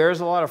seed and bears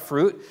a lot of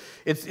fruit.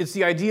 It's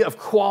the idea of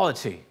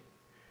quality.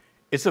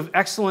 It's of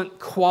excellent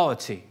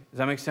quality. Does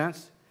that make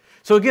sense?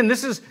 So again,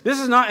 this is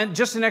not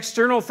just an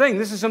external thing.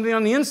 This is something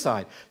on the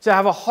inside. To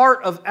have a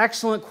heart of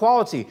excellent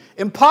quality,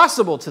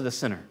 impossible to the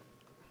sinner.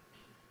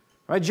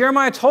 Right?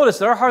 Jeremiah told us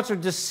that our hearts are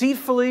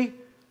deceitfully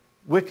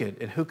wicked,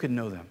 and who could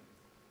know them?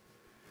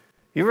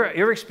 You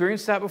ever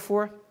experienced that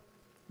before?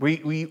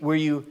 Where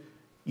you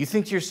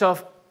think to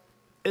yourself,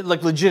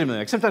 like legitimately,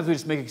 like sometimes we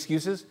just make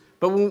excuses,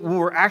 but when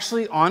we're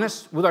actually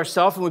honest with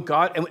ourselves and with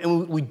God,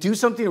 and we do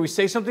something or we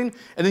say something,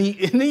 and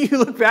then you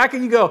look back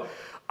and you go,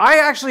 I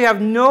actually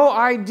have no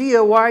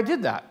idea why I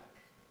did that.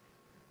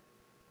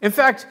 In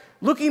fact,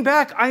 looking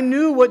back, I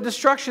knew what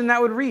destruction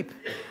that would reap.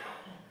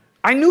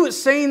 I knew what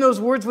saying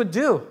those words would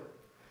do.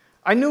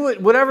 I knew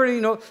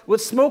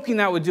what smoking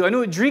that would do. I knew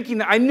what drinking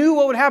that. I knew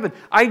what would happen.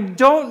 I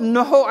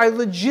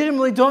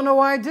legitimately don't know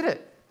why I did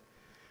it.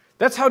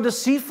 That's how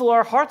deceitful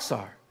our hearts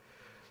are.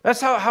 That's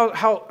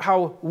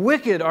how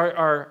wicked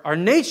our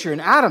nature in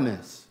Adam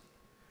is.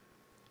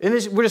 And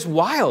we're just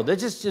wild. It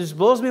just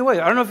blows me away.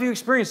 I don't know if you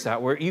experienced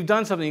that, where you've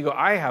done something and you go,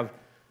 I have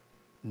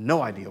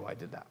no idea why I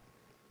did that.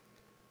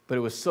 But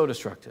it was so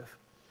destructive.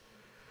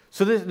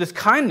 So this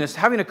kindness,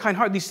 having a kind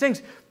heart, these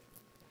things,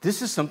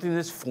 this is something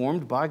that's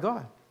formed by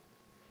God.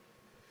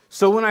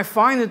 So when I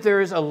find that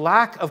there is a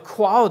lack of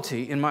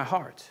quality in my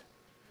heart,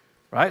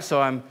 right?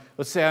 So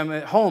let's say I'm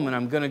at home and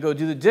I'm going to go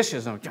do the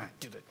dishes. And I'm trying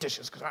to do the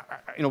dishes because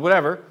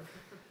whatever.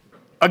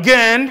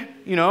 Again,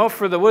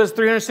 for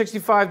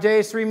 365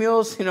 days, 3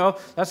 meals,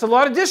 that's a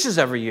lot of dishes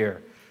every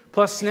year.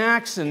 Plus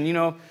snacks and,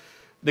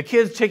 the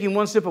kids taking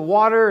one sip of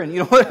water and,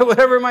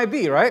 whatever it might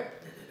be, right?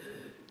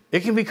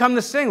 It can become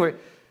this thing where,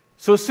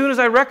 so as soon as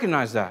I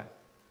recognize that,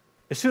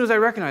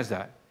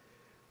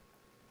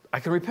 I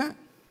can repent.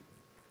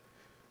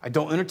 I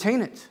don't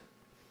entertain it.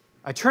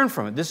 I turn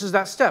from it. This is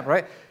that step,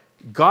 right?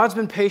 God's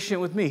been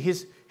patient with me.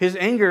 His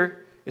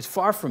anger is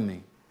far from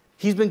me.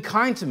 He's been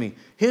kind to me.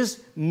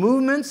 His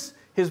movements,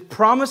 His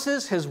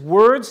promises, His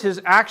words, His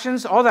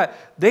actions, all that,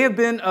 they have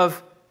been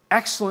of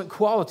excellent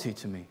quality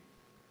to me.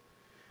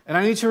 And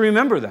I need to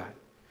remember that.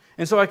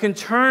 And so I can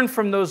turn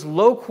from those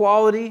low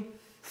quality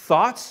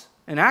thoughts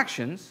and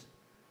actions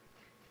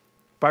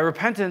by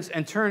repentance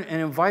and turn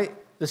and invite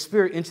the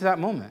Spirit into that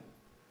moment.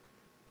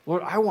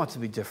 Lord, I want to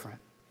be different.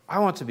 I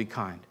want to be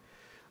kind.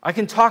 I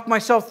can talk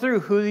myself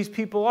through who these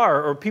people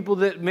are or people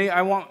that may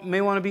want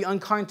to be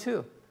unkind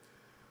to.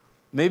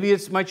 Maybe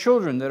it's my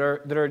children that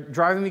are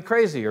driving me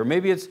crazy, or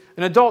maybe it's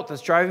an adult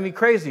that's driving me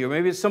crazy, or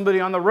maybe it's somebody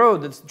on the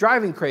road that's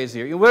driving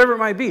crazy, or whatever it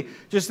might be.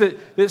 Just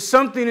that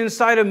something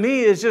inside of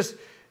me is just,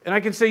 and I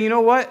can say, you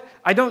know what?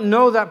 I don't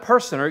know that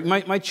person, or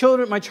my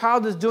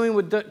child is doing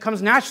what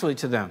comes naturally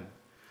to them.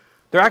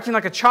 They're acting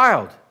like a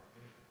child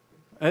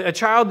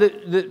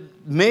that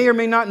may or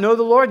may not know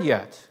the Lord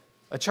yet,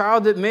 a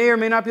child that may or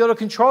may not be able to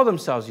control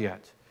themselves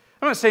yet.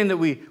 I'm not saying that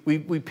we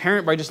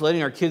parent by just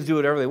letting our kids do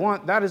whatever they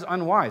want. That is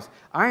unwise.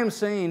 I am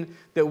saying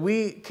that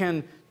we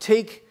can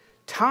take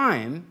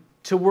time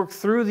to work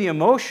through the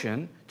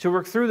emotion, to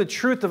work through the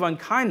truth of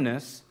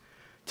unkindness,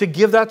 to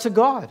give that to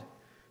God.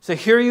 Say,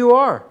 here you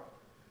are.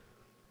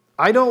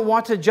 I don't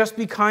want to just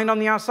be kind on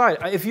the outside.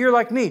 If you're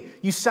like me,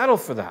 you settle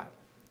for that.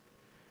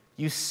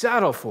 You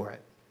settle for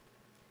it.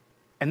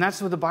 And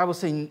that's what the Bible's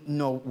saying,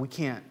 no, we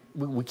can't.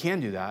 We can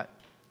do that,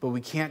 but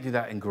we can't do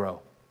that and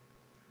grow.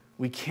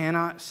 We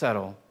cannot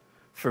settle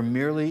for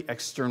merely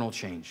external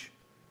change.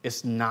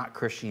 It's not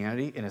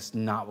Christianity, and it's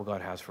not what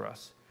God has for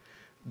us.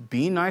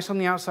 Being nice on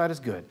the outside is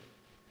good,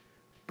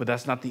 but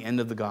that's not the end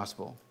of the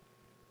gospel.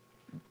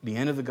 The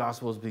end of the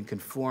gospel is being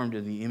conformed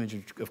to the image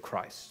of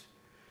Christ.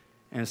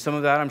 And some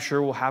of that, I'm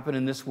sure, will happen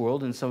in this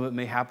world, and some of it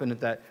may happen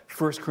at that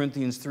 1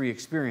 Corinthians 3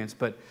 experience,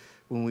 but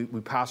when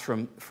we pass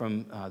from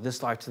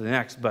this life to the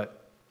next.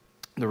 But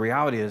the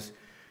reality is,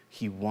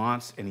 He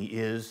wants and He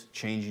is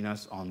changing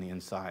us on the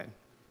inside.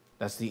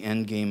 That's the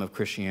end game of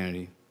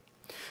Christianity.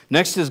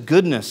 Next is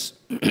goodness.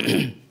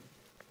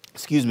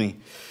 Excuse me.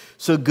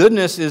 So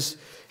goodness is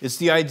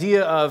the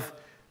idea of,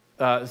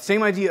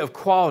 same idea of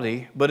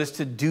quality, but it's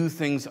to do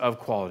things of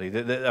quality.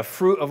 The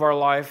fruit of our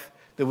life,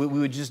 that we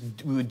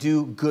would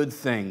do good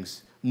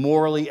things,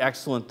 morally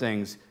excellent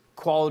things,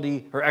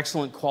 quality or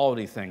excellent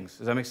quality things.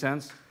 Does that make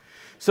sense?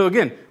 So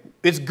again,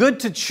 it's good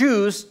to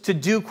choose to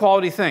do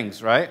quality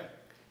things, right?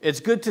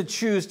 It's good to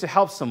choose to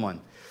help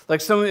someone.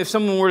 Like if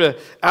someone were to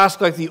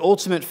ask like the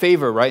ultimate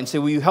favor, right, and say,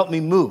 will you help me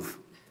move?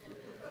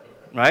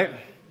 Right?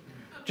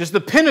 Just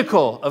the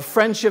pinnacle of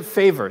friendship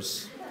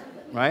favors,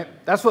 right?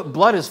 That's what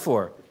blood is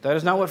for. That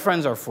is not what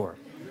friends are for.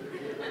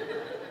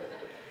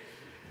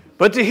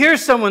 But to hear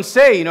someone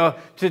say,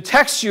 to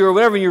text you or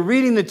whatever, and you're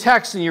reading the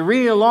text and you're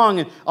reading along,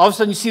 and all of a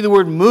sudden you see the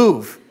word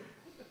move,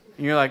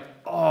 and you're like,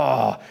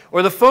 oh.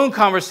 Or the phone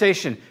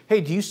conversation,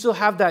 hey, do you still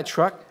have that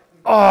truck?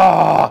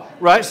 Oh,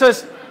 right? So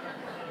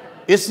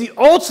it's the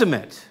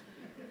ultimate.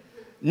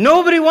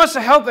 Nobody wants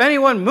to help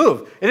anyone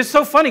move. It is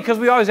so funny because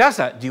we always ask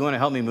that. Do you want to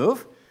help me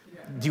move?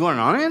 Do you want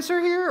an answer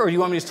here? Or do you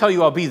want me to tell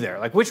you I'll be there?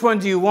 Like, which one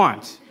do you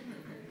want?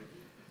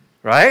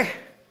 Right?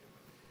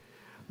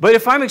 But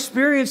if I'm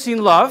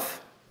experiencing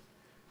love,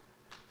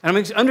 and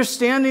I'm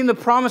understanding the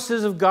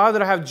promises of God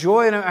that I have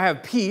joy and I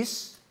have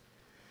peace,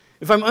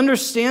 if I'm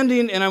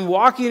understanding and I'm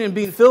walking and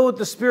being filled with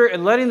the Spirit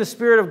and letting the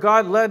Spirit of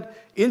God lead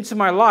into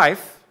my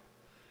life,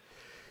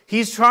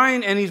 He's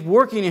trying and He's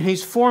working and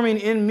He's forming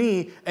in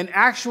me an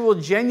actual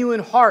genuine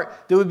heart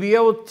that would be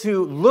able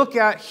to look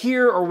at,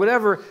 hear, or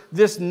whatever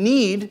this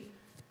need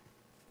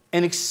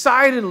and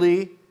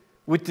excitedly,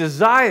 with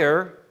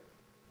desire,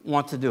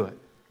 want to do it.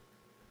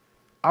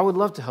 I would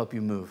love to help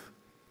you move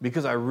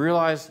because I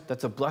realize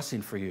that's a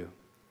blessing for you.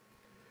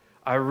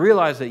 I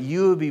realize that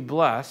you would be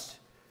blessed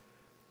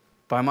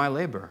by my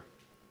labor,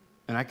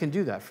 and I can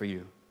do that for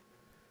you.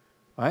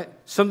 Right?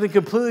 Something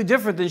completely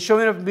different than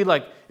showing up and be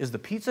like, is the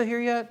pizza here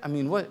yet? I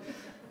mean, what?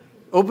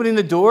 Opening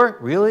the door?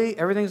 Really?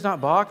 Everything's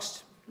not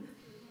boxed?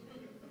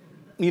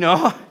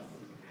 Carrying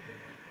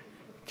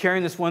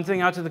this one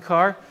thing out to the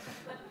car?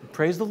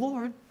 Praise the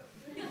Lord.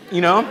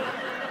 We've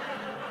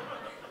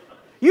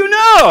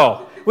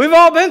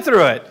all been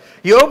through it.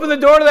 You open the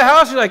door to the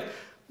house, you're like,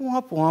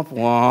 womp, womp,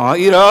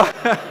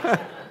 womp,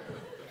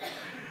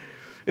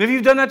 And if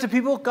you've done that to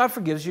people, God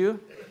forgives you.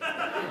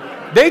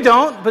 They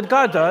don't, but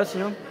God does,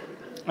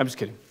 I'm just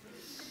kidding.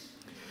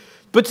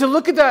 But to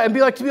look at that and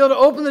to be able to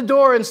open the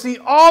door and see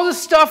all the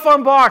stuff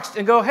unboxed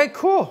and go, hey,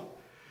 cool.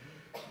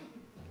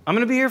 I'm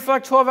going to be here for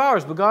like 12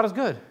 hours, but God is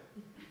good.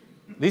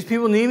 These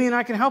people need me and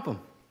I can help them.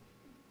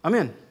 I'm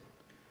in.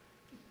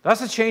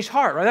 That's a changed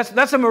heart, right?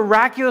 That's a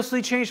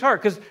miraculously changed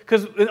heart.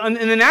 Because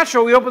in the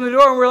natural, we open the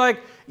door and we're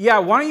like, yeah,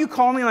 why don't you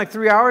call me in like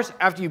 3 hours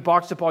after you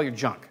boxed up all your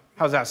junk?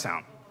 How's that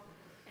sound?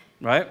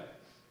 Right?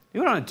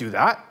 You don't want to do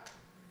that.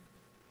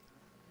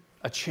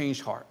 A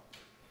changed heart.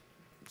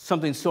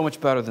 Something so much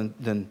better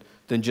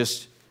than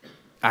just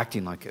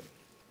acting like it.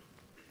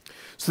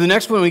 So the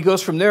next one he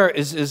goes from there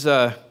is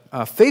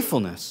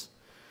faithfulness.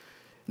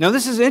 Now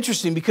this is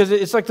interesting because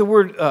it's like the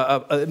word,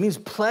 it means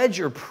pledge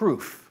or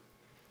proof.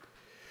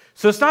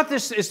 So it's not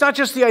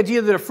just the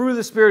idea that a fruit of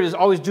the Spirit is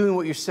always doing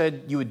what you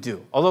said you would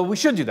do. Although we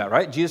should do that,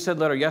 right? Jesus said,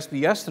 let our yes be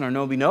yes and our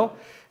no be no.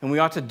 And we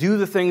ought to do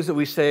the things that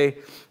we say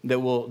that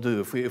we'll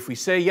do. If we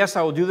say, yes,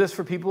 I will do this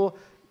for people,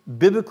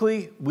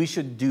 biblically, we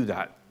should do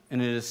that.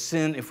 And it is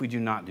sin if we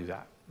do not do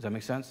that. Does that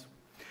make sense?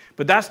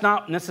 But that's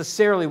not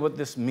necessarily what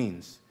this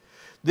means.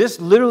 This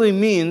literally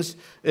means,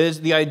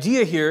 the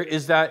idea here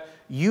is that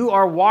you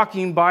are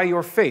walking by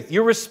your faith.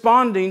 You're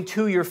responding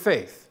to your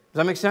faith. Does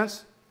that make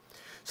sense?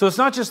 So it's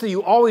not just that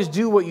you always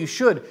do what you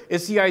should.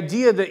 It's the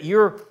idea that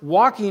you're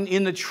walking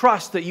in the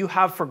trust that you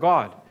have for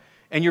God,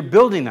 and you're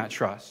building that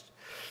trust.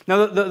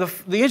 Now, the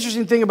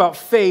interesting thing about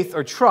faith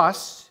or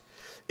trust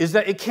is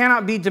that it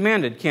cannot be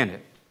demanded, can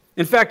it?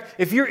 In fact,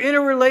 if you're in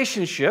a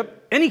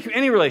relationship, any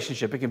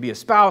relationship, it can be a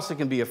spouse, it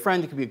can be a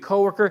friend, it can be a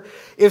coworker,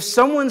 if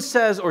someone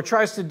says or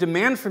tries to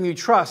demand from you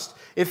trust,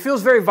 it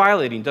feels very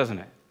violating, doesn't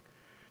it?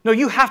 No,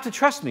 you have to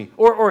trust me,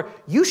 or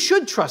you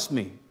should trust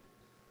me,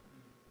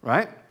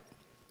 right?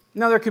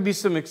 Now, there could be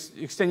some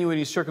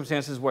extenuating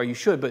circumstances where you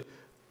should, but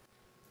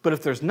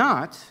if there's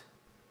not,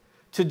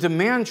 to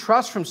demand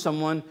trust from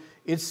someone,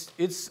 it's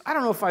I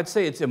don't know if I'd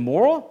say it's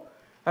immoral.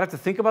 I'd have to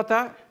think about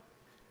that.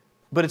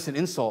 But it's an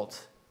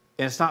insult,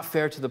 and it's not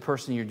fair to the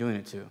person you're doing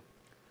it to.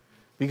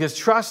 Because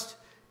trust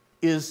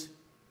is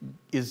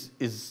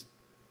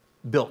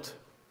built,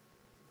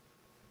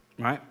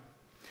 right?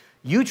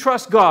 You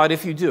trust God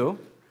if you do.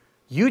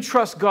 You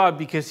trust God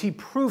because He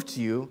proved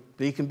to you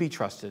that He can be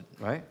trusted,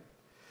 right?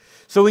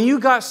 So when you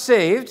got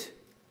saved,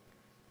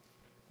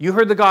 you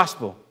heard the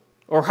gospel.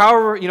 Or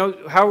however,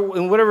 how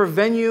in whatever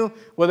venue,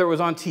 whether it was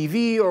on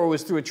TV or it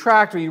was through a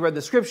tract or you read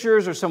the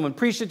scriptures or someone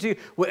preached it to you,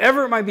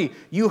 whatever it might be,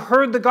 you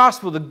heard the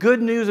gospel, the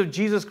good news of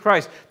Jesus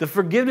Christ, the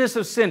forgiveness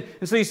of sin.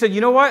 And so you said,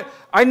 you know what?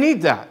 I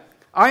need that.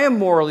 I am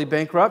morally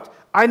bankrupt.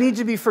 I need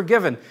to be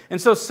forgiven.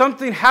 And so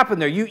something happened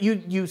there.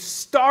 You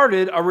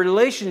started a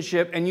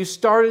relationship and you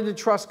started to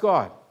trust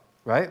God,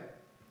 right?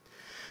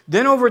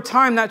 Then over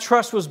time, that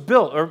trust was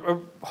built,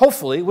 or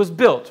hopefully was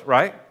built,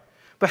 right?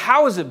 But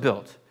how is it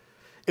built?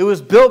 It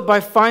was built by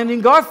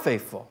finding God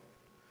faithful,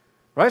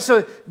 right?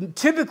 So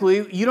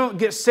typically, you don't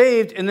get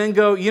saved and then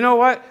go, you know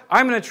what?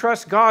 I'm going to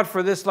trust God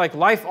for this like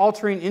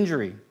life-altering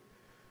injury.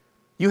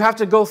 You have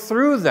to go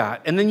through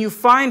that, and then you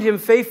find Him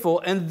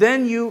faithful, and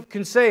then you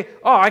can say,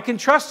 oh, I can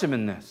trust Him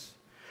in this.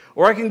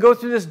 Or I can go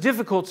through this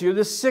difficulty or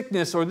this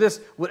sickness or this,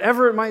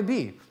 whatever it might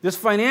be, this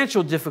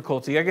financial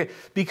difficulty.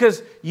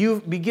 Because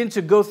you begin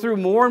to go through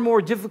more and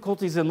more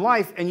difficulties in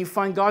life and you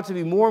find God to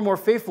be more and more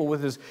faithful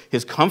with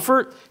His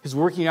comfort, His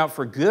working out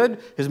for good,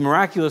 His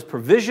miraculous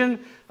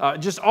provision,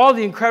 just all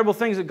the incredible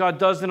things that God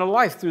does in a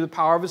life through the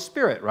power of His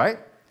Spirit, right?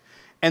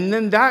 And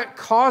then that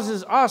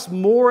causes us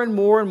more and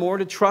more and more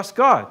to trust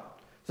God.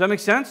 Does that make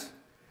sense?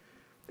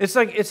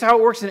 It's how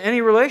it works in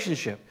any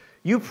relationship.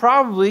 You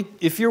probably,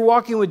 if you're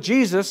walking with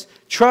Jesus,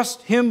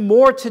 trust Him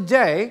more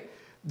today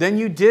than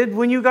you did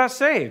when you got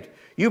saved.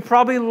 You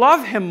probably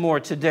love Him more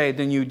today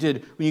than you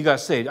did when you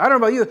got saved. I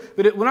don't know about you,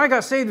 but when I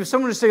got saved, if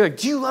someone would say, like,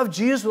 do you love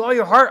Jesus with all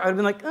your heart? I'd have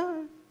been like,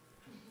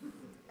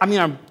 I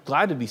mean, I'm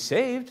glad to be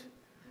saved.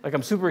 Like,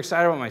 I'm super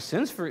excited about my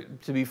sins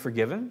to be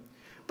forgiven.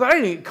 But I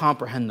didn't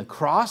comprehend the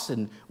cross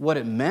and what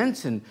it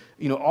meant and,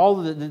 all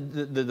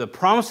the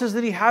promises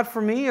that He had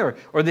for me or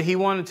that He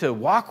wanted to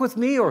walk with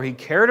me or He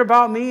cared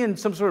about me in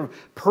some sort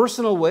of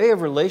personal way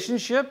of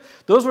relationship.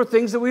 Those were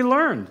things that we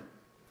learned.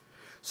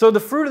 So the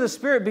fruit of the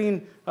Spirit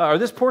being, or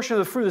this portion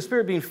of the fruit of the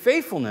Spirit being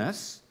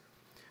faithfulness,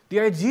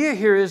 the idea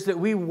here is that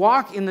we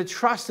walk in the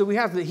trust that we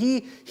have, that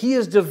He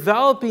is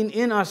developing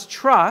in us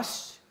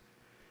trust,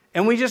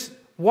 and we just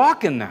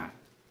walk in that.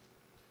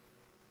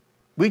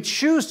 We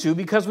choose to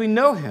because we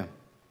know Him.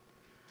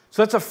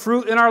 So that's a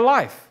fruit in our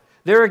life.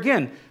 There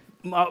again,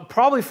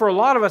 probably for a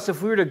lot of us,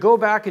 if we were to go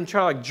back and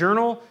try to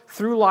journal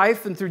through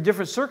life and through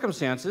different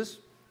circumstances,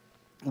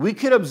 we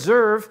could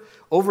observe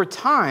over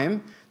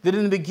time that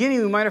in the beginning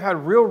we might have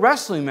had real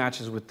wrestling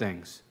matches with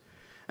things.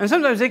 And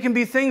sometimes they can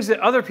be things that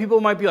other people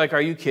might be like,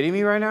 are you kidding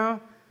me right now?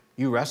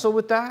 You wrestle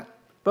with that?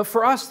 But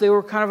for us, they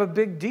were kind of a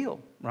big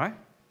deal, right?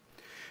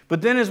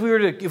 But then if we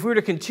were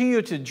to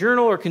continue to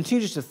journal or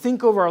continue just to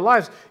think over our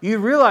lives, you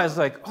realize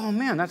like, oh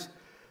man,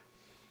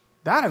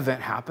 that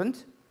event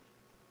happened.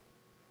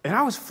 And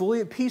I was fully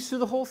at peace through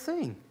the whole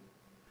thing.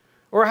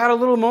 Or I had a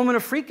little moment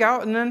of freak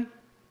out and then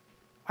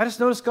I just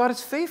noticed God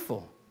is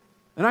faithful.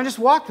 And I just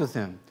walked with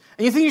Him.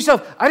 And you think to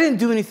yourself, I didn't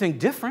do anything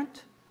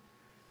different.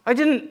 I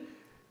didn't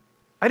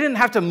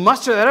have to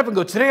muster that up and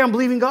go, today I'm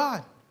believing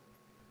God.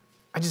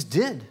 I just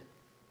did.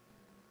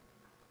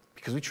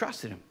 Because we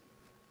trusted Him.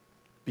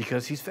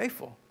 Because He's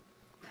faithful.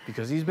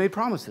 Because He's made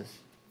promises.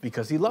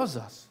 Because He loves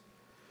us.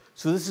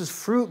 So this is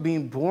fruit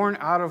being born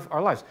out of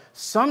our lives.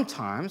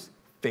 Sometimes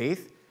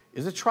faith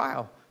is a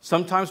trial.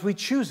 Sometimes we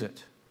choose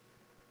it.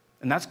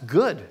 And that's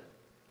good.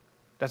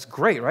 That's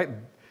great, right?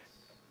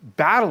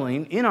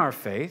 Battling in our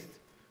faith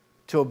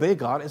to obey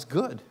God is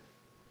good.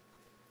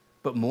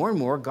 But more and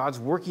more, God's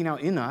working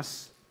out in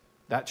us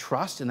that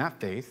trust and that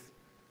faith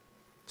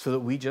so that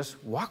we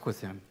just walk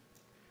with Him.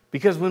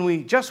 Because when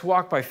we just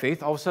walk by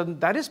faith, all of a sudden,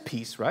 that is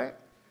peace, right?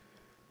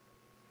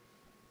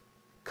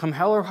 Come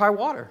hell or high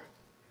water.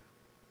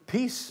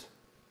 Peace.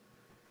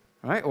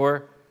 Right?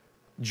 Or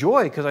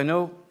joy, because I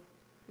know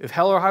if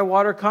hell or high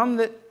water come,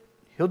 that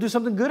He'll do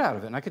something good out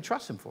of it, and I can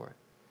trust Him for it.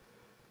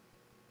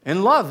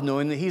 And love,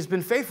 knowing that He's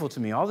been faithful to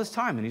me all this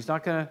time, and He's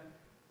not going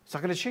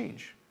to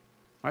change.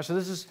 All right, so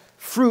this is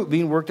fruit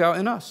being worked out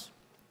in us.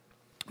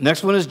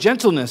 Next one is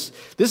gentleness.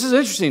 This is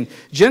interesting.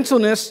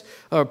 Gentleness,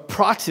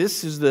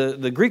 pratis is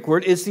the Greek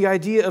word, is the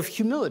idea of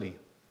humility.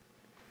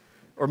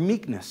 or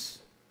meekness.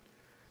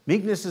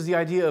 Meekness is the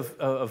idea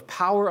of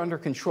power under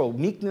control.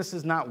 Meekness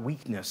is not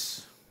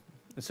weakness.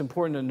 It's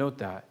important to note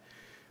that.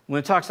 When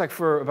it talks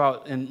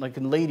in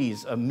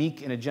ladies, a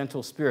meek and a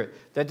gentle spirit,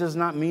 that does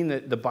not mean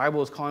that the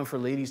Bible is calling for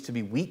ladies to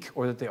be weak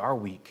or that they are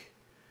weak.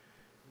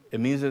 It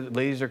means that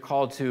ladies are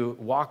called to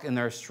walk in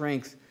their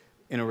strength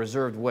in a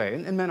reserved way,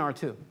 and men are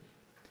too.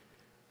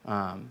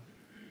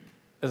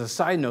 As a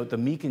side note, the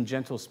meek and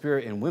gentle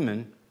spirit in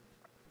women,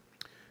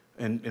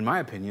 in my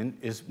opinion,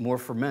 is more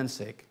for men's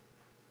sake.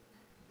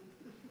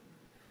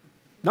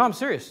 No, I'm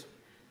serious.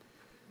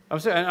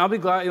 And I'll be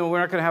glad, we're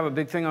not going to have a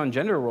big thing on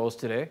gender roles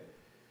today,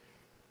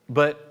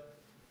 but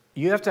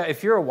you have to,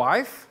 if you're a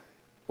wife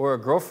or a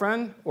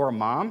girlfriend or a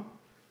mom,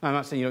 I'm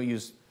not saying you don't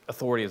use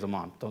authority as a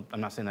mom.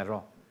 I'm not saying that at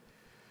all.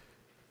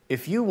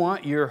 If you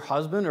want your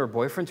husband or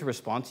boyfriend to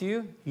respond to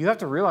you, you have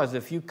to realize that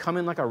if you come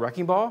in like a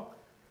wrecking ball,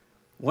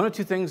 one of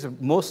two things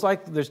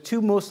there's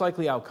two most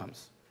likely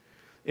outcomes.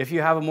 If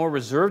you have a more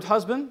reserved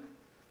husband,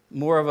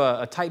 more of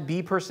a type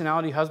B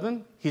personality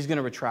husband, he's going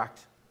to retract.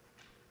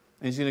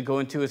 And he's going to go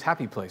into his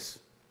happy place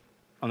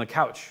on the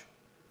couch.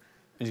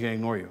 And he's going to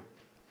ignore you.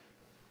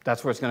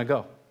 That's where it's going to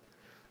go.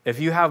 If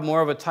you have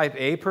more of a type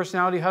A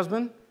personality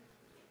husband,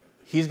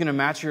 he's going to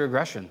match your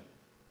aggression.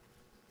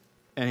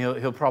 And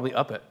he'll probably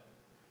up it.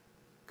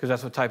 Because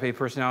that's what type A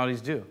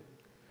personalities do.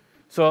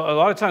 So a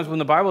lot of times when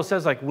the Bible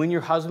says, win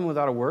your husband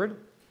without a word,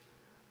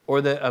 or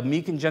that a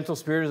meek and gentle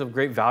spirit is of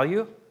great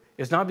value,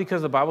 it's not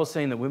because the Bible is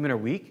saying that women are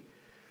weak.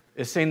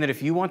 It's saying that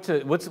if you want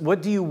to,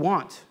 what do you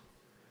want?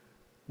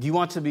 Do you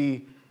want to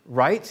be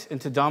right and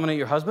to dominate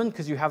your husband?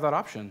 Because you have that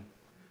option.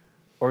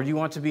 Or do you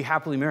want to be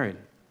happily married?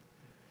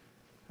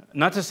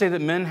 Not to say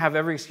that men have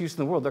every excuse in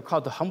the world. They're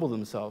called to humble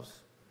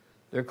themselves.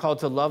 They're called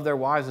to love their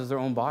wives as their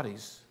own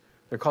bodies.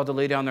 They're called to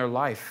lay down their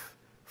life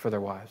for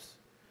their wives.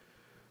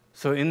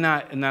 So in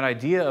that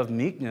idea of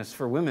meekness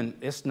for women,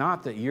 it's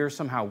not that you're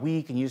somehow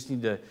weak and you just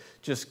need to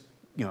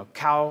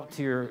cow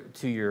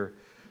to your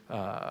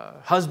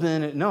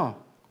husband. No.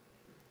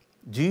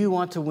 Do you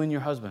want to win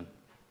your husband?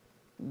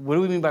 What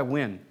do we mean by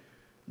win?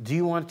 Do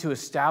you want to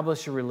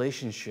establish a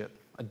relationship,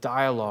 a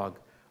dialogue,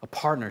 a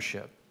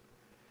partnership?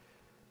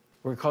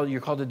 You're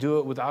called to do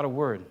it without a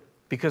word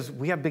because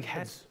we have big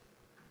heads.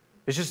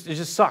 It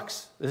just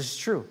sucks. This is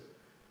true.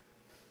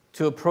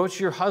 To approach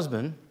your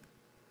husband,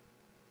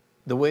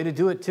 the way to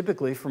do it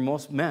typically for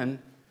most men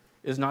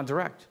is not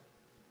direct.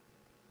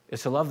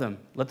 It's to love them.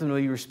 Let them know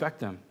you respect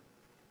them.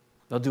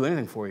 They'll do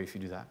anything for you if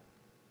you do that.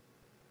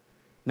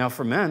 Now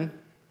for men,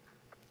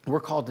 we're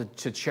called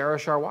to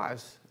cherish our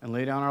wives and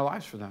lay down our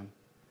lives for them.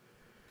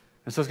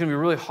 And so it's going to be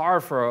really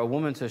hard for a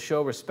woman to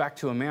show respect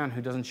to a man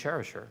who doesn't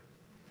cherish her.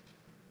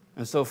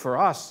 And so for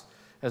us,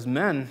 as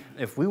men,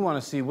 if we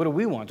want to see, what do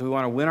we want? Do we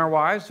want to win our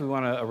wives? Do we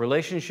want a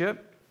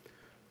relationship?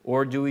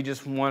 Or do we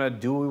just want to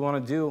do what we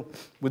want to do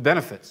with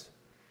benefits?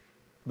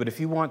 But if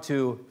you want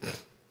to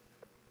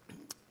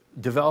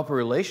develop a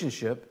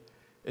relationship,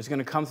 it's going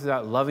to come through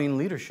that loving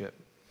leadership,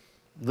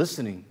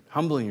 listening,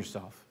 humbling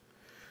yourself.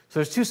 So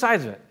there's two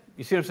sides of it.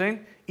 You see what I'm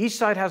saying? Each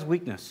side has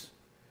weakness.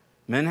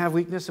 Men have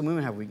weakness and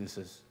women have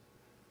weaknesses.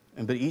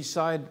 But each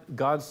side,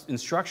 God's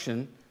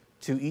instruction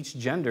to each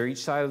gender,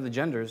 each side of the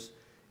genders,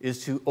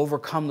 is to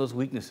overcome those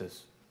weaknesses.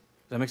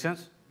 Does that make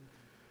sense?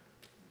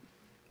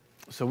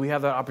 So we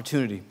have that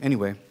opportunity.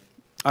 Anyway,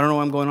 I don't know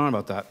why I'm going on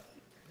about that.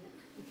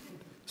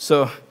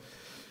 So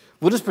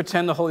we'll just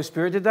pretend the Holy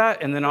Spirit did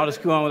that, and then I'll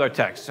just go on with our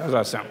text. How does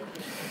that sound?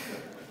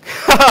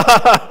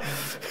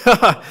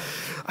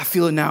 I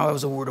feel it now. That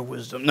was a word of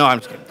wisdom. No, I'm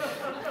just kidding.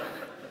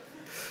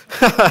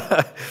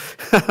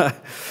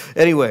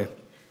 Anyway,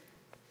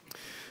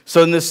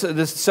 so in this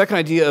second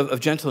idea of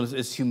gentleness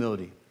is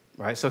humility,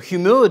 right? So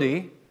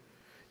humility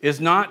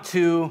is not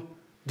to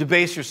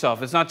debase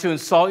yourself. It's not to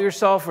insult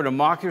yourself or to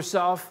mock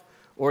yourself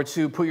or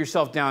to put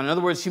yourself down. In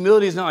other words,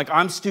 humility is not like,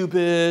 I'm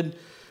stupid,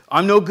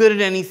 I'm no good at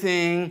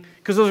anything,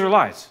 because those are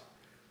lies,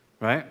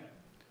 right?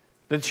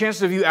 The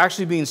chances of you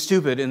actually being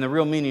stupid in the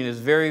real meaning is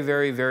very,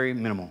 very, very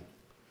minimal.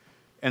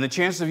 And the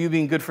chances of you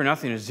being good for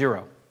nothing is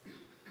zero,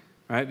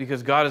 right?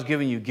 Because God has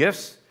given you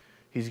gifts.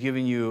 He's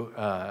given you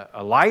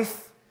a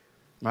life,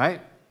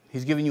 right?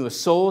 He's given you a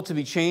soul to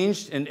be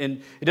changed. And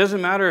it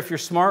doesn't matter if you're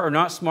smart or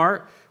not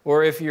smart,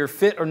 or if you're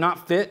fit or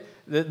not fit.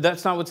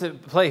 That's not what's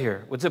at play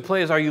here. What's at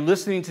play is, are you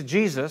listening to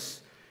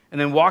Jesus and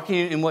then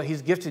walking in what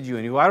He's gifted you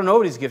in? You go, I don't know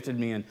what He's gifted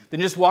me in. Then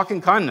just walk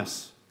in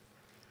kindness.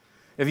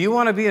 If you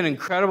want to be an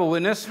incredible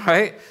witness,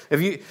 right?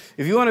 If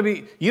you want to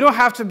be, you don't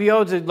have to be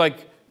able to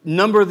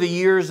number the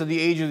years of the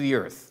age of the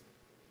earth.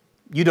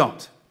 You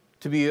don't,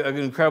 to be an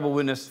incredible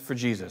witness for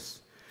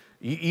Jesus.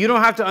 You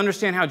don't have to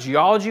understand how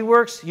geology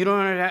works. You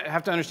don't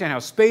have to understand how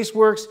space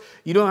works.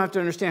 You don't have to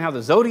understand how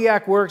the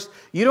zodiac works.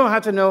 You don't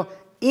have to know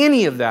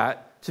any of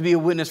that to be a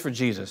witness for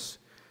Jesus.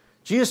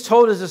 Jesus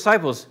told His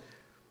disciples,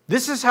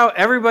 this is how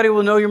everybody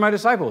will know you're my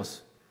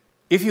disciples,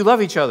 if you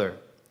love each other.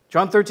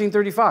 John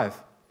 13:35.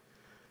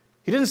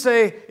 He didn't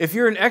say, if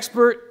you're an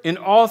expert in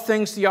all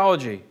things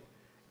theology,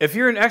 if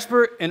you're an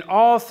expert in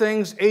all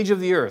things age of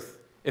the earth,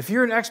 If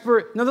you're an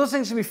expert, no, those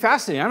things can be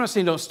fascinating. I'm not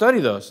saying don't study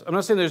those. I'm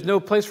not saying there's no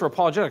place for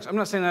apologetics. I'm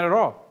not saying that at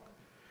all.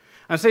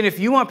 I'm saying if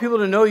you want people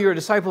to know you're a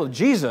disciple of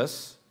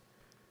Jesus,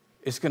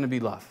 it's going to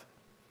be love.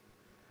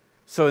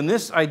 So in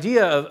this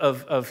idea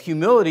of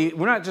humility,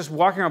 we're not just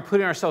walking around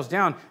putting ourselves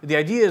down. The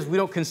idea is we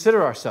don't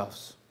consider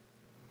ourselves.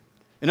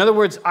 In other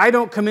words, I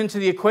don't come into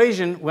the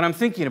equation when I'm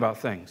thinking about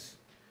things.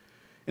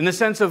 In the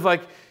sense of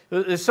like,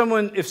 if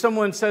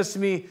someone says to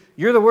me,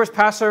 you're the worst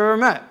pastor I've ever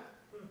met,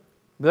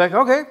 I'll be like,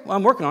 okay, well,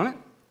 I'm working on it.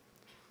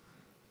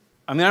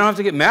 I mean, I don't have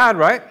to get mad,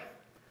 right?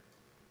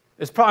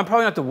 I'm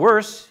probably not the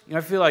worst.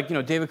 I feel like,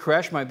 David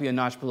Koresh might be a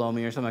notch below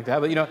me or something like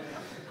that. But,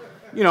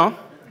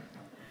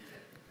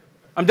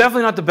 I'm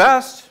definitely not the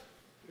best,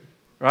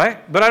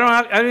 right? But I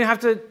don't even have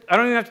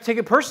to take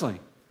it personally.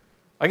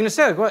 I can just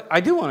say, well,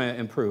 I do want to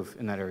improve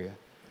in that area.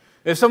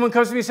 If someone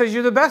comes to me and says,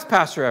 you're the best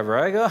pastor ever,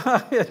 I go,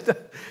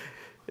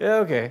 yeah,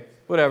 okay,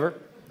 whatever.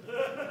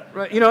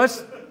 Right?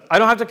 I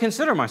don't have to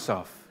consider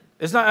myself.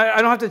 I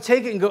don't have to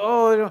take it and go,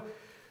 oh,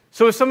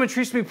 so if someone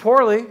treats me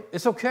poorly,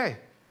 it's okay.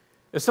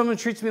 If someone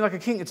treats me like a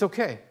king, it's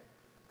okay.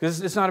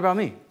 Because it's not about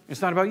me.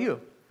 It's not about you.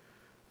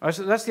 All right,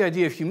 so that's the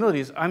idea of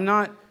humility, is I'm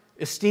not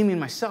esteeming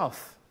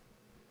myself.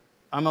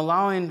 I'm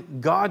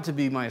allowing God to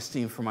be my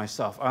esteem for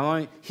myself.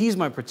 He's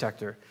my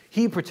protector.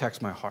 He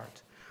protects my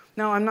heart.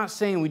 Now, I'm not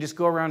saying we just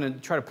go around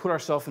and try to put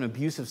ourselves in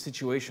abusive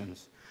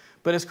situations.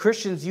 But as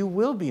Christians, you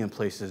will be in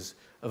places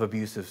of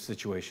abusive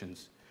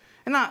situations.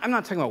 And I'm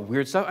not talking about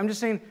weird stuff. I'm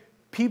just saying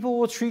people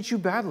will treat you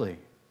badly.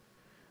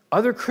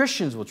 Other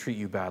Christians will treat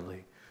you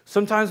badly.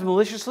 Sometimes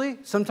maliciously,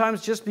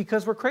 sometimes just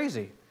because we're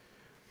crazy.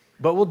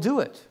 But we'll do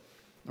it,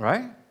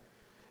 right?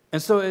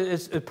 And so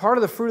it's part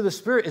of the fruit of the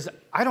Spirit is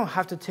I don't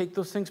have to take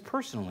those things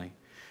personally.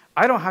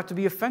 I don't have to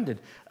be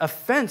offended.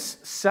 Offense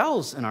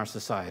sells in our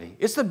society.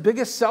 It's the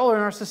biggest seller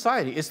in our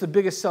society. It's the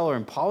biggest seller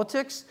in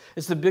politics.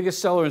 It's the biggest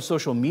seller in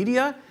social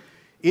media.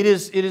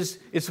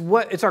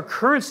 It's our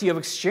currency of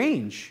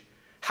exchange.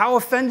 How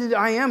offended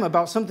I am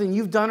about something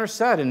you've done or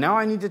said, and now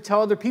I need to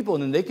tell other people,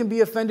 and then they can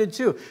be offended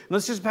too.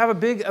 Let's just have a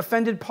big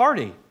offended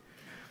party.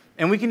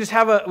 And we can just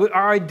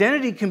our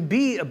identity can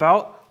be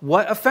about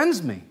what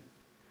offends me.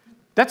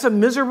 That's a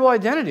miserable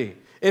identity.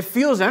 It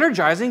feels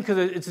energizing because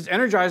it's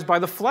energized by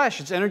the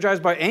flesh. It's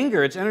energized by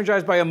anger. It's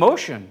energized by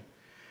emotion.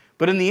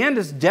 But in the end,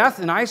 it's death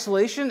and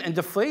isolation and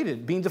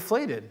being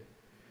deflated.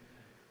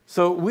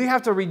 So we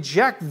have to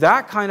reject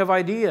that kind of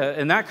idea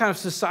and that kind of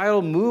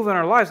societal move in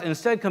our lives and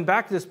instead come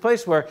back to this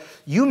place where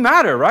you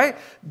matter, right?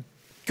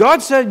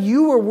 God said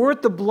you were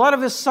worth the blood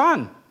of his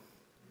son.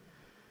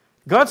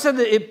 God said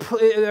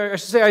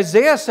that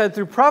Isaiah said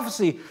through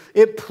prophecy,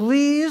 it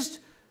pleased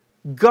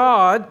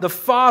God the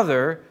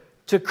Father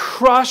to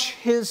crush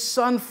his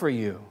son for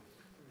you.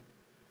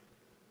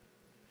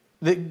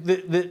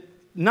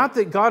 Not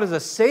that God is a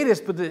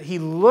sadist, but that he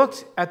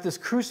looked at this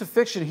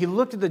crucifixion, he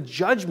looked at the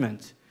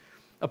judgment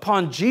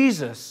upon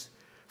Jesus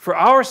for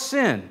our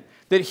sin,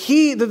 that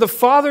the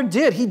Father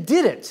did. He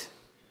did it.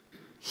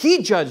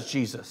 He judged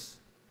Jesus.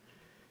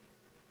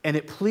 And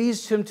it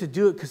pleased him to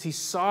do it because he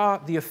saw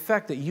the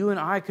effect that you and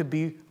I could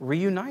be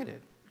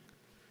reunited.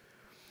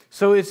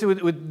 So it's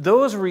with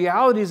those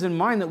realities in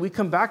mind that we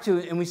come back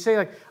to and we say,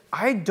 like,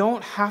 I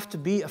don't have to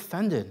be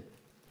offended.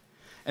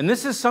 And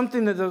this is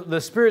something that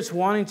the Spirit's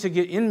wanting to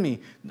get in me,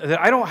 that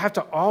I don't have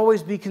to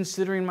always be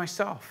considering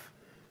myself.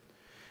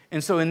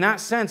 And so in that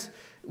sense,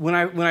 when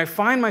I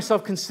find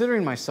myself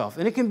considering myself,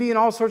 and it can be in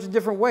all sorts of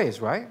different ways,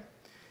 right?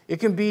 It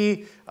can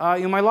be,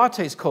 my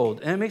latte's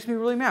cold, and it makes me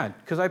really mad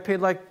because I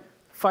paid like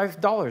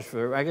 $5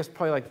 for, I guess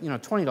probably like,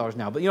 $20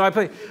 now.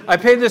 But, I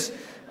paid this,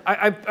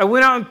 I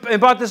went out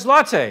and bought this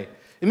latte.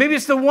 And maybe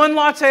it's the one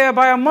latte I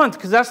buy a month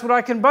because that's what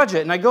I can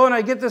budget. And I go and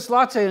I get this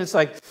latte and it's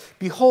like,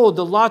 behold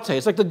the latte.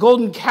 It's like the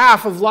golden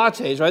calf of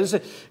lattes, right?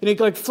 And it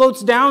like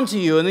floats down to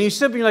you. And then you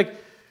sip and you're like,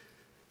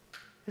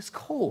 it's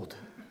cold.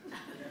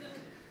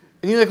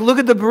 And you like look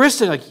at the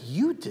barista and like,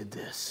 you did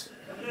this.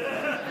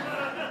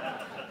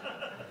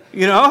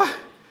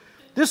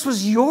 This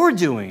was your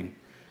doing.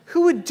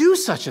 Who would do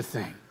such a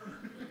thing?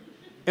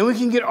 And we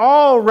can get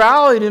all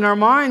rallied in our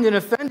mind and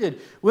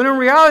offended. When in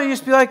reality, you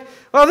just be like,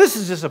 well, this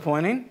is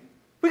disappointing.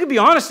 We could be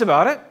honest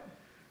about it.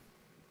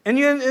 And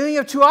then you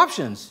have two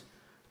options.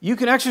 You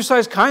can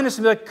exercise kindness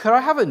and be like, could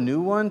I have a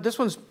new one? This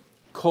one's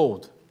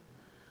cold.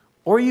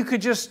 Or you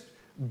could just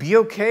be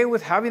okay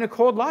with having a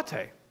cold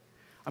latte.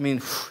 I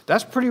mean,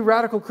 that's pretty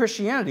radical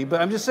Christianity,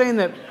 but I'm just saying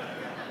that,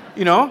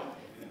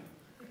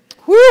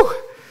 whew,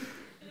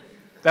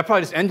 that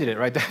probably just ended it,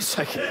 right?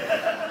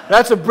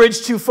 That's a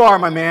bridge too far,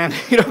 my man.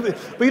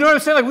 But you know what I'm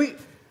saying? Like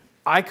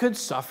I could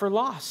suffer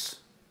loss,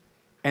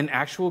 and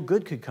actual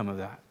good could come of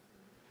that.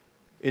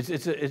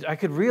 I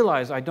could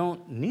realize I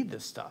don't need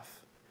this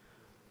stuff.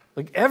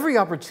 Like every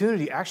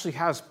opportunity actually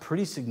has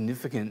pretty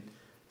significant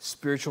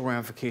spiritual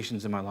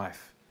ramifications in my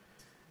life.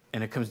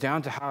 And it comes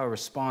down to how I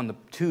respond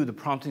to the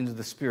promptings of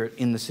the Spirit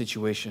in the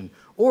situation,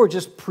 or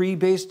just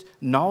pre-based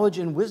knowledge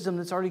and wisdom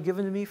that's already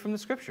given to me from the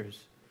Scriptures.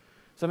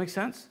 Does that make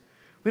sense?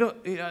 I'm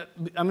going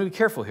to be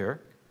careful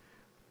here,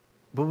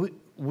 but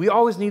we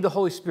always need the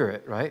Holy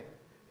Spirit, right?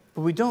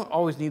 But we don't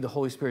always need the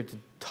Holy Spirit to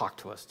talk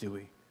to us, do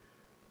we?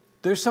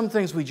 There's some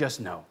things we just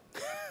know,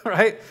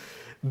 right?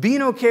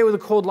 Being okay with a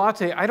cold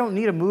latte, I don't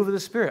need a move of the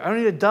Spirit. I don't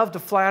need a dove to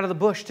fly out of the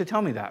bush to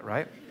tell me that,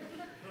 right?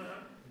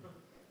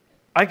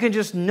 I can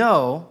just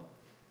know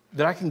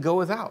that I can go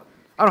without.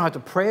 I don't have to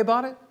pray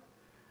about it.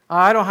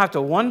 I don't have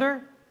to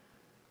wonder.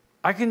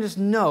 I can just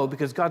know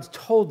because God's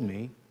told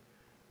me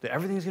that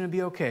everything's going to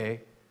be okay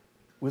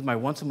with my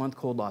once-a-month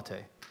cold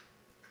latte.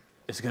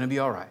 It's going to be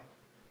all right.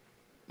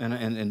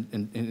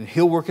 And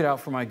He'll work it out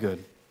for my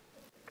good.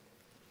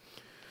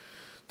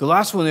 The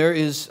last one there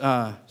is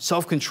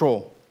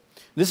self-control.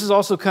 This is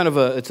also kind of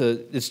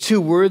it's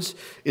two words.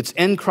 It's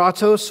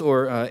enkratos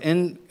or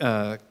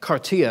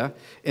enkartia,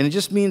 and it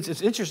just means,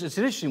 it's an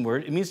interesting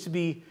word. It means to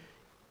be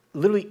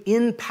literally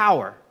in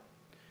power.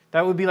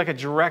 That would be like a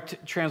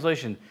direct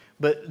translation,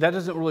 but that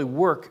doesn't really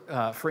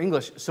work for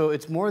English. So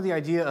it's more the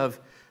idea of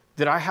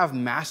that I have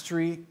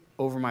mastery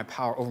over my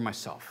power, over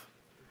myself.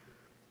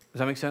 Does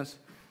that make sense?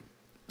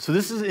 So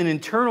this is an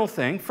internal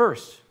thing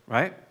first,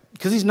 right?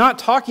 Because he's not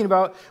talking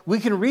about, we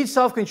can read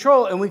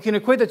self-control and we can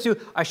equate that to,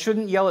 I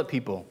shouldn't yell at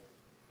people.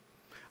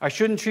 I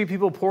shouldn't treat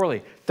people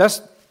poorly.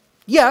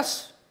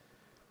 Yes,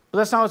 but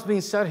that's not what's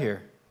being said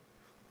here.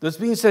 What's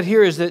being said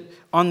here is that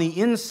on the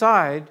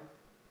inside,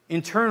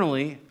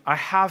 internally, I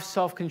have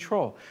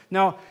self-control.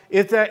 Now,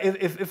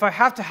 if I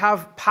have to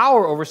have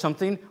power over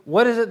something,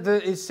 what is it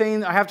that is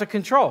saying I have to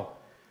control?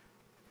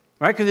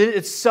 Right? Because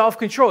it's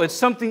self-control. It's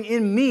something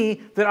in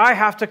me that I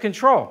have to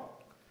control.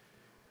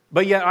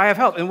 But yet I have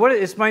help. And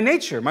it's my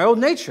nature, my old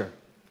nature.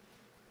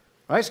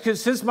 Right?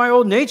 Because since my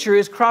old nature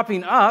is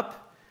cropping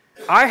up,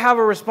 I have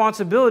a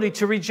responsibility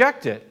to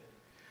reject it.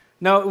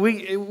 Now,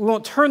 we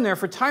won't turn there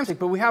for time's sake,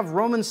 but we have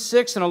Romans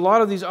 6 and a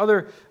lot of these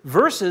other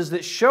verses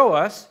that show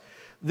us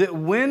that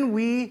when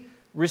we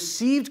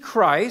received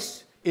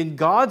Christ, in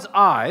God's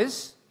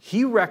eyes,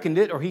 He reckoned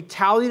it, or He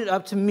tallied it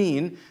up to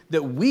mean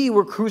that we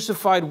were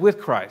crucified with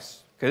Christ.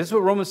 Okay, this is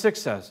what Romans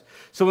 6 says.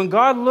 So when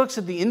God looks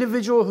at the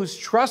individual who's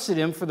trusted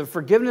Him for the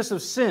forgiveness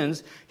of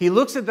sins, He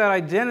looks at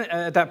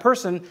that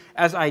person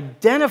as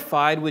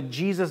identified with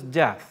Jesus'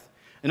 death.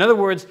 In other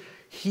words,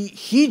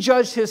 He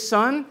judged His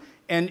Son,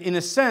 and in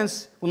a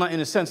sense, well, not in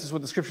a sense, this is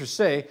what the Scriptures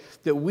say,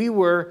 that we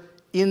were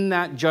in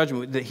that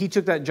judgment, that He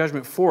took that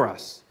judgment for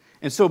us.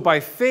 And so by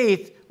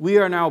faith, we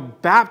are now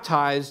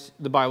baptized,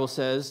 the Bible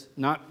says,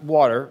 not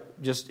water,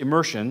 just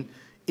immersion,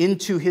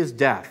 into His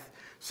death.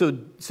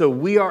 So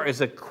we are as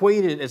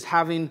equated as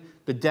having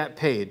the debt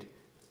paid,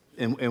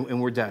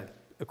 and we're dead,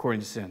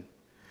 according to sin.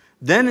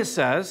 Then it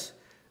says,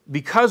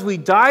 because we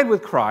died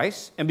with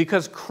Christ, and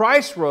because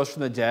Christ rose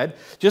from the dead,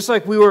 just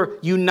like we were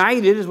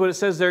united, is what it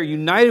says there,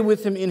 united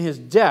with Him in His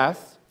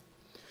death,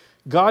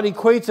 God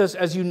equates us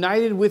as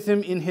united with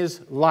Him in His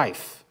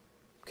life.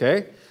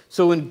 Okay?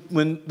 So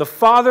when the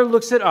Father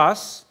looks at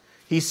us,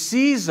 He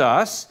sees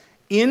us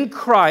in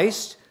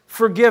Christ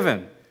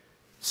forgiven,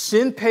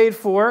 sin paid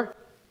for,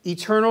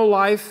 eternal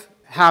life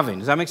having.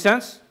 Does that make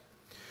sense?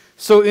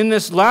 So in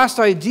this last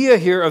idea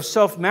here of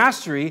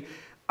self-mastery,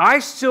 I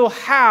still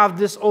have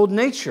this old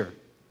nature,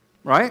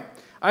 right?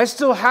 I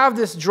still have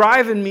this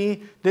drive in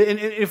me, that, and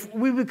if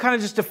we would kind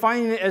of just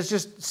define it as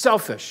just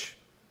selfish,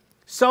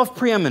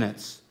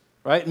 self-preeminence,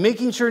 right?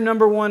 Making sure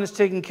number one is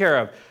taken care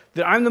of.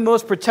 That I'm the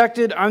most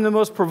protected, I'm the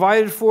most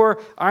provided for,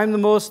 I'm the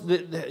most,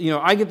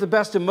 I get the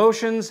best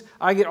emotions,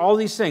 I get all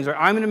these things. Right?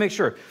 I'm going to make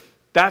sure.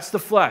 That's the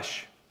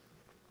flesh.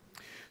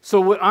 So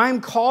what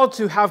I'm called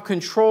to have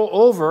control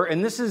over,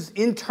 and this is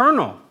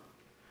internal,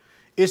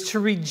 is to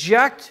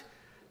reject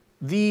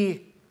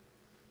the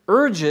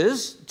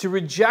urges, to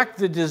reject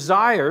the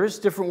desires,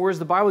 different words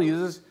the Bible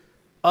uses,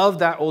 of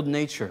that old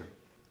nature.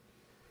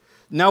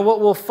 Now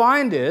what we'll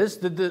find is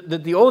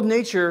that the old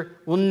nature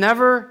will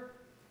never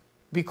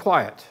be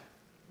quiet,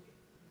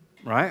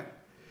 right?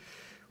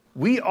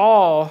 We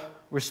all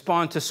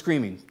respond to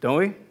screaming, don't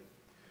we?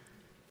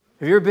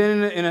 Have you ever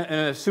been in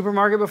a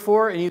supermarket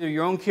before, and either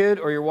your own kid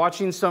or you're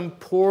watching some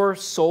poor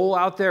soul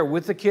out there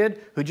with a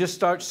kid who just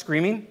starts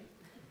screaming,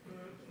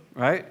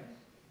 right?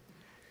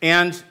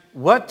 And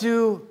what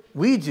do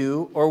we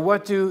do, or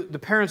what do the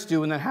parents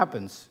do when that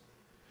happens?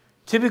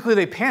 Typically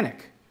they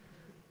panic.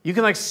 You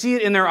can see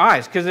it in their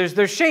eyes because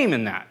there's shame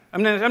in that.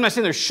 I'm not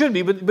saying there should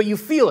be, but you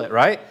feel it,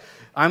 right?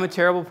 I'm a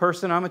terrible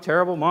person. I'm a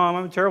terrible mom.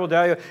 I'm a terrible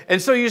dad.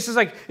 And so you're just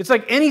it's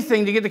like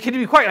anything to get the kid to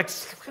be quiet.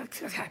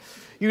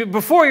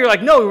 Before you're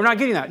like, no, we're not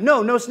getting that.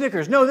 No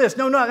Snickers. No this.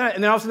 No, not that.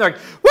 And then all of a sudden they're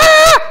like,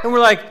 wah! And we're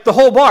like, the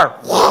whole bar,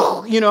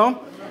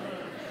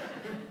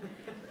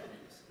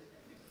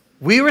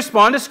 We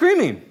respond to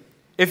screaming.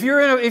 If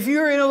you're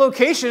in a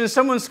location and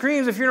someone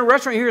screams, if you're in a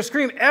restaurant, you hear a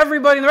scream,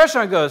 everybody in the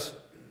restaurant goes,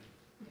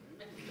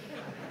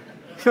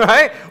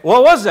 right?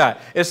 What was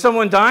that? Is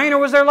someone dying or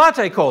was their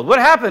latte cold? What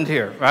happened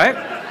here,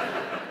 right?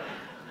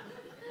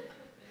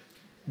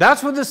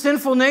 That's what the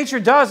sinful nature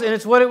does, and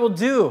it's what it will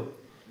do.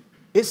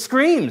 It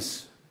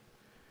screams,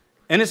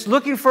 and it's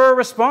looking for a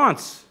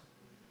response.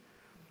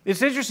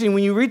 It's interesting,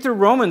 when you read through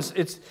Romans,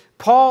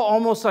 Paul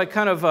almost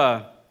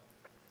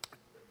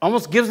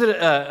almost gives it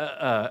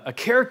a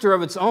character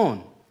of its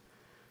own.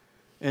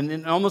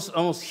 and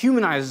almost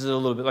humanizes it a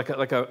little bit,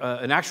 like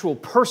an actual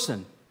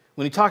person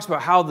when he talks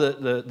about how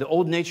the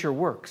old nature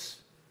works.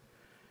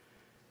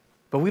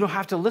 But we don't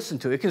have to listen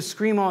to it. It can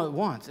scream all it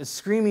wants. It's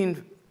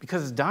screaming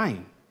because it's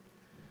dying.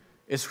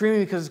 It's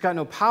screaming because it's got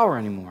no power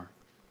anymore.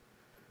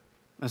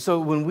 And so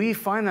when we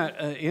find that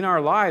in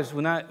our lives,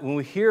 when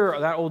we hear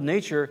that old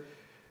nature,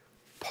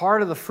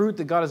 part of the fruit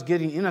that God is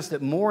getting in us,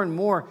 that more and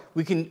more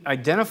we can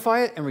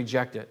identify it and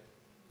reject it.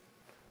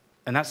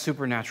 And that's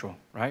supernatural,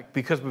 right?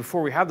 Because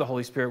before we have the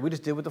Holy Spirit, we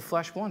just did what the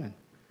flesh wanted.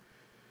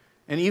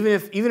 And even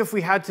if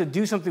we had to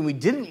do something we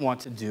didn't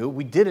want to do,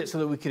 we did it so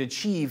that we could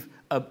achieve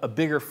a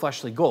bigger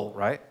fleshly goal,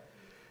 right?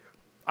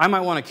 I might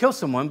want to kill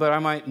someone, but I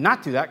might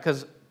not do that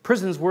because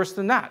prison's worse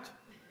than that,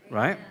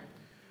 right?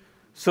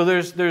 So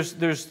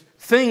there's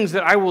things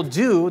that I will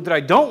do that I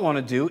don't want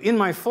to do in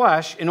my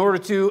flesh in order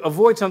to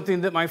avoid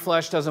something that my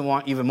flesh doesn't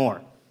want even more.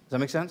 Does that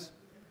make sense?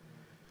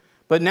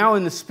 But now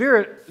in the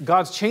Spirit,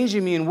 God's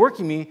changing me and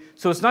working me,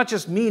 so it's not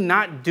just me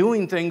not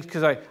doing things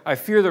because I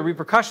fear the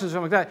repercussions or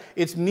something like that.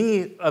 It's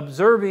me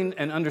observing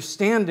and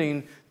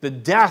understanding the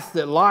death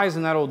that lies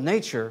in that old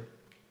nature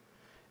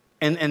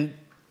and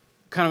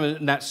kind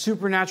of in that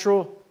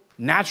supernatural,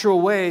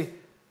 natural way,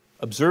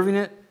 observing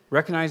it,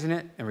 recognizing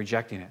it, and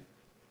rejecting it.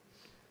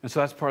 And so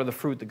that's part of the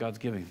fruit that God's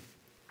giving.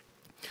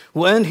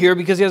 We'll end here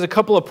because he has a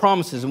couple of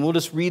promises, and we'll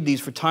just read these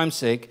for time's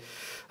sake,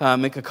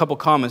 make a couple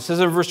comments. It says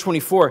in verse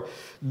 24,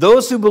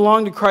 those who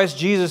belong to Christ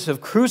Jesus have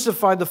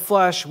crucified the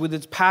flesh with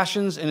its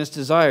passions and its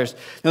desires.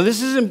 Now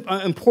this is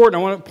important.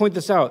 I want to point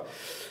this out.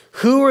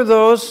 Who are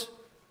those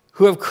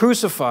who have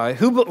crucified?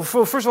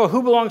 First of all,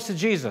 who belongs to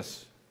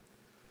Jesus?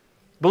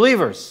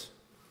 Believers,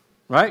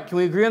 right? Can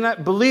we agree on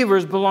that?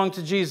 Believers belong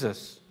to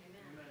Jesus.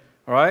 Amen.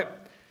 All right?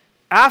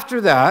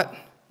 After that,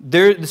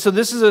 so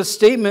this is a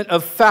statement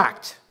of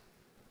fact.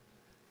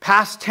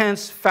 Past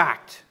tense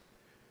fact.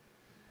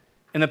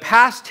 And the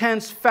past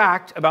tense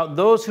fact about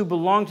those who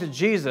belong to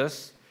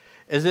Jesus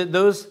is that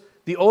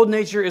the old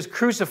nature is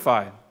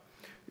crucified.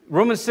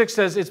 Romans 6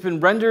 says it's been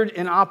rendered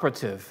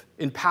inoperative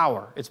in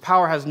power. Its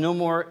power has no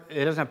more,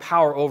 it doesn't have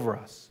power over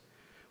us.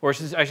 Or I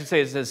should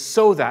say it says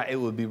so that it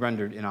would be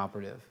rendered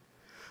inoperative.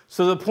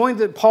 So the point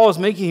that Paul is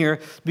making here,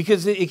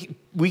 because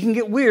we can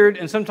get weird,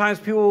 and sometimes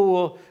people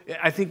will,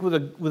 I think with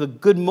a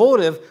good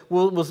motive,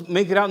 will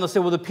make it out and they'll say,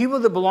 well, the people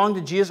that belong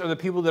to Jesus are the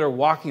people that are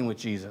walking with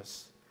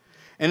Jesus.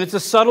 And it's a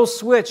subtle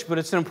switch, but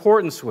it's an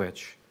important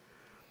switch.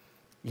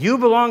 You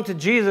belong to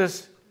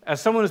Jesus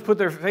as someone who's put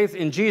their faith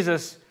in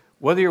Jesus,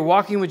 whether you're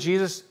walking with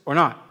Jesus or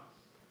not.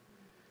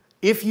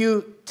 If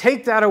you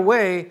take that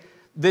away,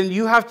 then we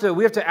have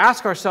to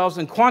ask ourselves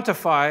and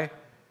quantify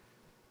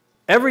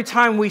every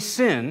time we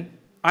sin,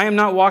 I am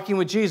not walking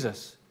with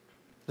Jesus.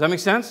 Does that make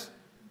sense?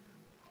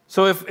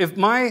 So if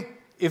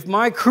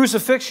my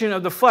crucifixion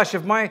of the flesh,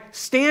 if my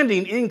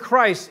standing in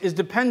Christ is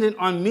dependent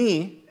on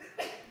me,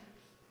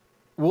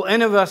 will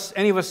any of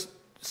us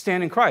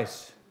stand in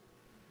Christ?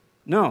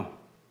 No.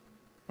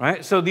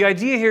 Right? So the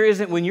idea here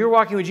isn't when you're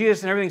walking with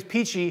Jesus and everything's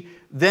peachy,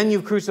 then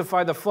you've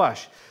crucified the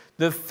flesh.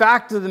 The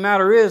fact of the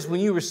matter is,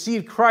 when you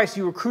received Christ,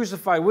 you were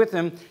crucified with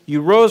him,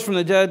 you rose from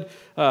the dead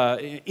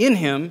in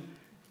him,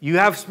 you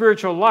have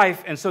spiritual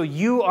life, and so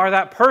you are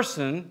that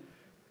person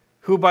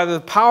who, by the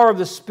power of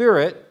the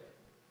Spirit,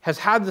 has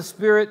had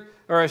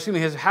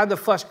the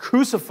flesh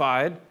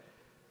crucified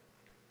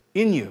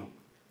in you.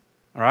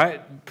 All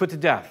right? Put to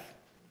death.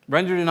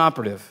 Rendered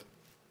inoperative.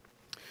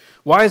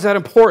 Why is that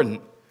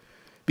important?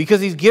 Because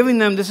he's giving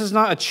them, this is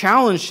not a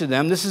challenge to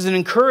them, this is an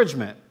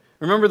encouragement.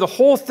 Remember, the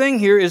whole thing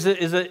here is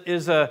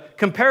a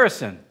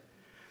comparison.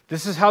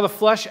 This is how the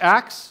flesh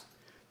acts.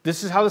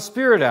 This is how the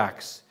Spirit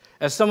acts.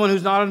 As someone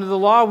who's not under the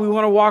law, we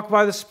want to walk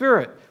by the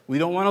Spirit. We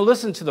don't want to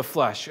listen to the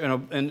flesh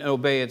and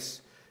obey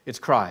its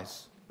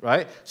cries,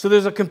 right? So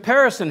there's a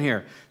comparison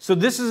here. So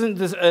this isn't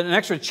an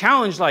extra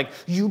challenge like,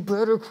 you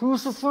better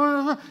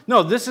crucify.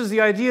 No, this is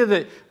the idea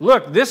that,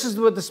 look, this is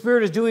what the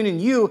Spirit is doing in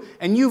you,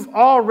 and you've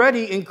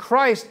already, in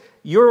Christ,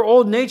 your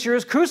old nature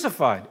is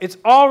crucified. It's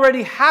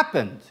already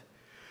happened.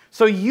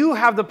 So you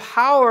have the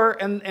power,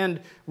 and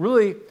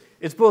really,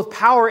 it's both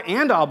power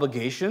and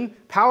obligation,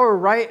 power,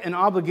 right, and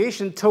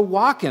obligation to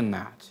walk in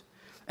that.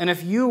 And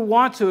if you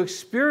want to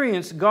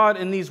experience God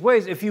in these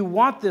ways, if you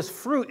want this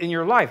fruit in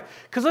your life,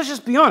 because let's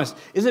just be honest,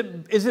 is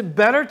it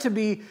better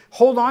to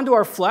hold on to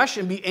our flesh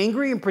and be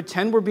angry and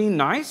pretend we're being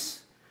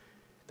nice?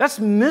 That's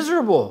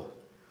miserable.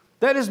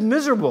 That is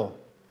miserable.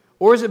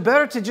 Or is it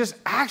better to just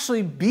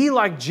actually be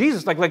like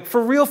Jesus, like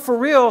for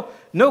real,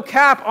 no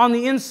cap on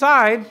the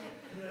inside,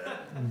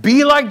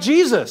 be like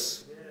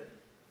Jesus?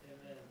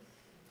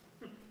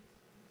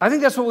 I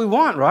think that's what we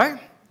want, right?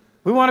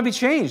 We want to be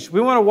changed.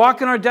 We want to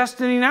walk in our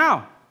destiny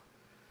now.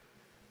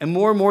 And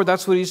more,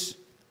 that's what he's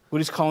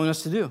calling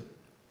us to do.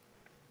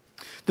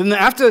 Then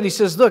after that, he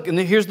says, look, and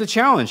here's the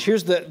challenge.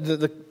 Here's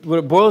what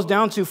it boils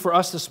down to for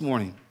us this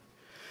morning.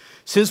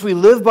 Since we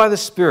live by the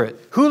Spirit,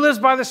 who lives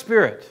by the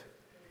Spirit?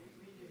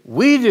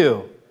 We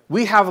do.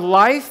 We have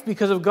life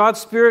because of God's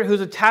Spirit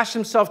who's attached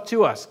himself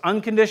to us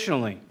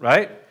unconditionally,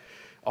 right?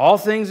 All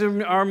things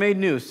are made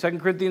new. 2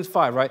 Corinthians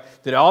 5, right?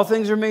 That all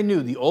things are made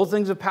new. The old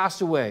things have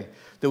passed away.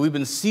 That we've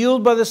been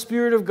sealed by the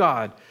Spirit of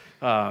God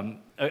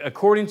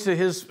according to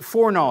his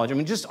foreknowledge. I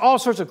mean, just all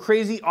sorts of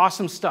crazy,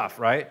 awesome stuff,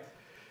 right?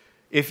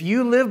 If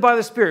you live by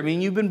the Spirit,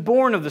 meaning you've been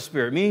born of the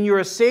Spirit, meaning you're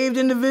a saved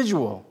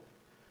individual,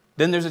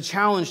 then there's a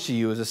challenge to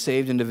you as a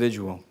saved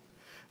individual.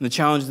 And the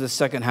challenge is the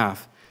second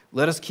half.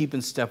 Let us keep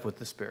in step with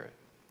the Spirit.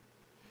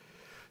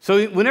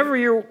 So whenever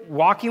you're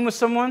walking with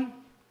someone,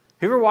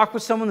 have you ever walked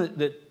with someone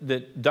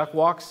that duck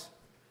walks?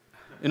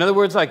 In other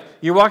words, like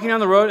you're walking down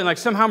the road and like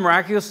somehow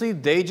miraculously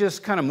they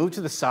just kind of move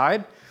to the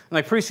side. And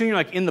like pretty soon you're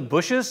like in the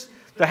bushes.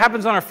 That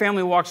happens on our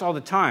family walks all the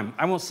time.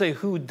 I won't say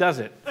who does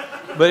it,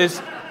 but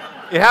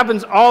it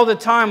happens all the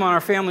time on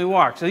our family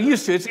walks. It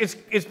used to.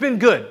 It's been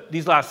good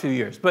these last few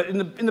years. But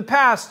in the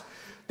past,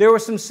 there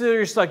was some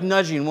serious like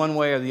nudging one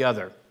way or the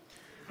other,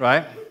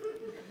 right?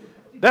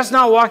 That's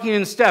not walking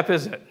in step,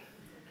 is it?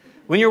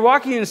 When you're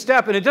walking in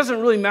step, and it doesn't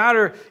really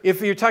matter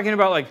if you're talking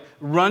about like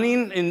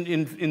running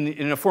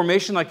in a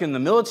formation like in the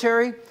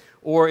military,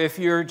 or if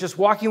you're just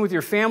walking with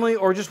your family,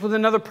 or just with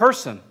another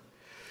person.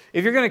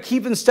 If you're going to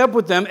keep in step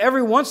with them,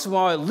 every once in a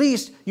while at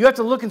least, you have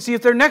to look and see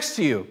if they're next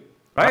to you,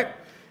 right?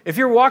 If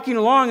you're walking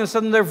along and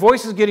suddenly their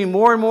voice is getting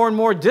more and more and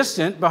more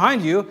distant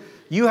behind you,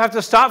 you have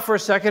to stop for a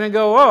second and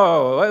go,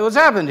 whoa, what's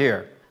happened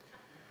here?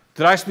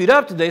 Did I speed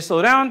up? Did they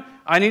slow down?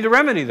 I need to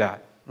remedy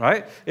that.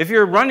 Right? If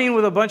you're running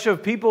with a bunch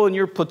of people in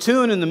your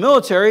platoon in the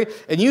military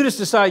and you just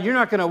decide you're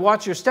not going to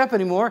watch your step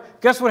anymore,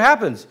 guess what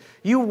happens?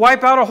 You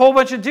wipe out a whole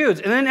bunch of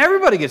dudes and then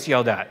everybody gets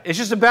yelled at. It's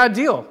just a bad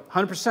deal,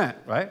 100%,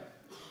 right?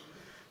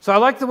 So I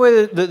like the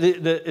way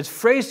that it's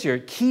phrased here,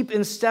 keep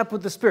in step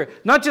with the Spirit.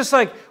 Not just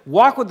like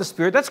walk with the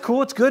Spirit. That's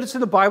cool. It's good. It's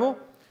in the Bible.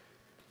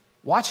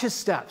 Watch his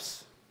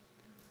steps.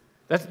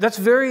 That's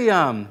very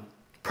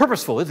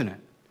purposeful, isn't it?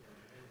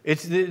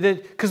 It's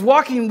because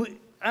walking...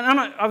 And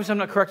I'm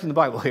not correcting the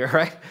Bible here,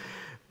 right?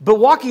 But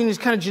walking is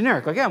kind of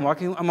generic. Like, yeah, I'm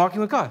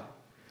walking with God.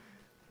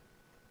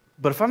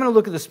 But if I'm going to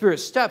look at the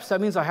Spirit's steps,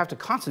 that means I have to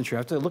concentrate. I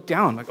have to look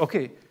down. Like,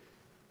 okay,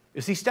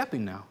 is he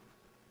stepping now?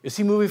 Is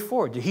he moving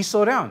forward? Did he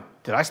slow down?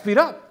 Did I speed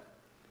up?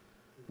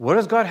 What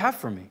does God have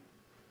for me?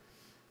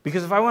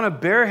 Because if I want to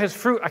bear his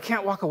fruit, I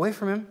can't walk away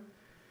from him.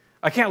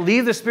 I can't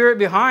leave the Spirit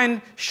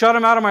behind, shut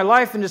him out of my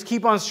life, and just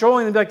keep on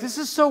strolling and be like, this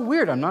is so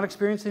weird. I'm not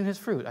experiencing his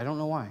fruit. I don't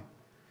know why.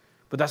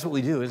 But that's what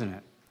we do, isn't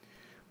it?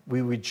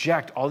 We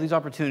reject all these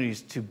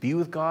opportunities to be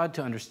with God,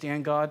 to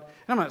understand God. And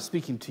I'm not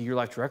speaking to your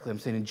life directly. I'm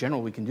saying in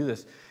general we can do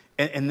this.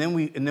 And then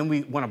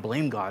we want to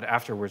blame God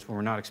afterwards when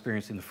we're not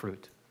experiencing the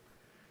fruit.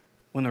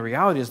 When the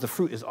reality is the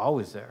fruit is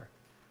always there.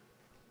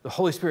 The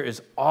Holy Spirit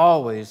is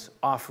always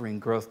offering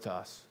growth to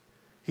us.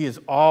 He is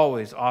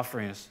always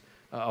offering us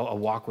a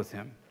walk with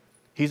him.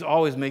 He's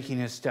always making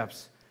his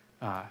steps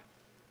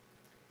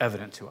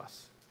evident to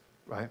us,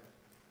 right?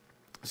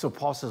 So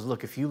Paul says,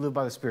 look, if you live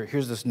by the Spirit,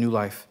 here's this new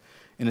life.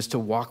 And it's to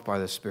walk by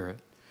the Spirit.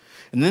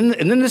 And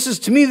then this is,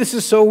 to me, this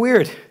is so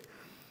weird.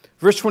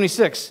 Verse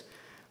 26,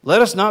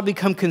 let us not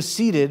become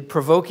conceited,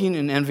 provoking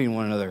and envying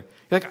one another.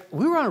 You're like,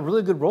 we were on a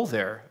really good roll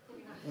there.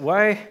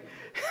 Why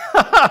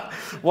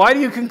do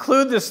you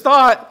conclude this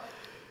thought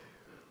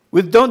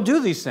with don't do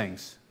these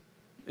things?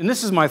 And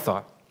this is my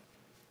thought.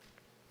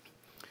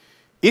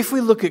 If we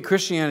look at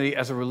Christianity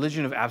as a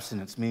religion of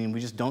abstinence, meaning we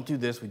just don't do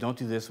this,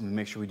 and we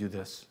make sure we do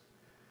this,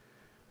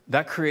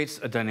 that creates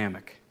a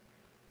dynamic.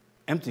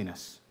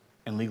 Emptiness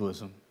and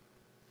legalism.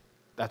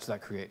 That's what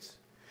that creates.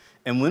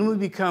 And when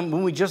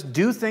we just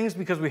do things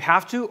because we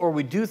have to, or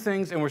we do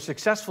things and we're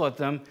successful at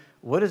them,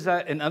 what is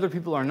that, and other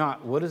people are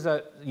not, what does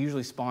that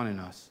usually spawn in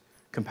us?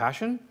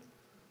 Compassion?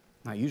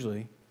 Not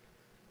usually.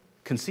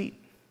 Conceit.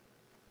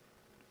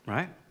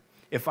 Right?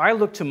 If I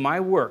look to my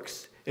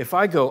works, if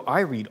I go, I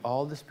read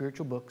all the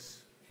spiritual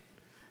books,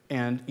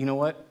 and you know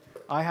what?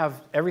 I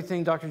have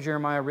everything Dr.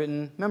 Jeremiah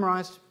written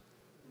memorized,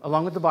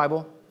 along with the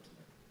Bible,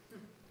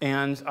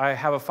 and I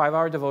have a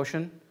 5-hour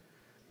devotion,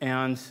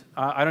 and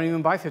I don't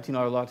even buy $15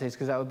 lattes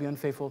because that would be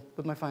unfaithful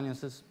with my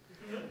finances.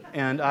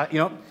 And,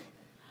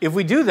 if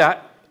we do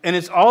that, and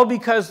it's all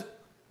because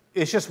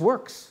it's just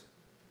works,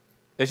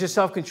 it's just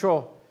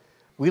self-control,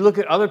 we look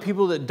at other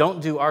people that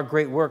don't do our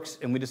great works,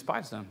 and we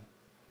despise them.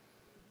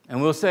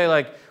 And we'll say,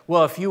 like,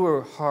 well, if you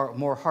were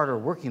more harder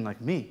working like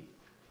me,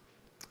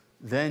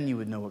 then you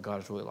would know what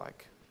God is really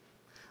like.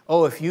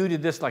 Oh, if you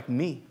did this like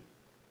me.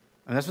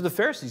 And that's what the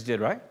Pharisees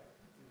did, right?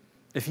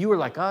 If you were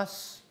like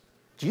us,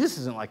 Jesus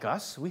isn't like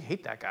us. We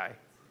hate that guy.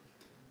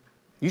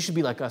 You should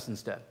be like us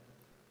instead.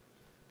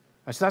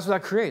 And so that's what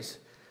that creates.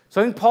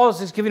 So I think Paul is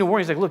just giving a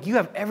warning. He's like, look, you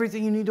have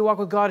everything you need to walk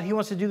with God. He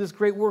wants to do this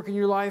great work in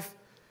your life.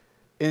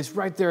 And it's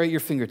right there at your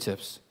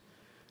fingertips.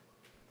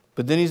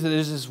 But then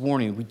there's this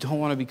warning. We don't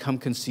want to become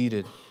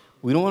conceited.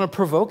 We don't want to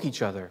provoke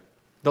each other.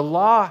 The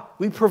law,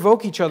 we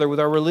provoke each other with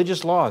our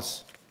religious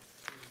laws.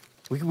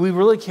 We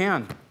really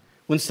can.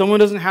 When someone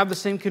doesn't have the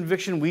same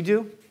conviction we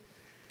do,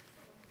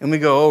 and we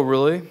go, oh,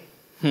 really?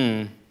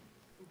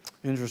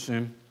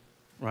 Interesting,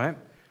 right?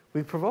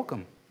 We provoke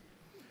them.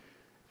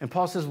 And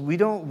Paul says we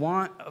don't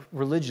want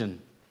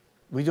religion.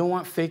 We don't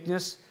want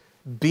fakeness.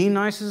 Being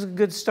nice is a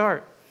good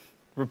start.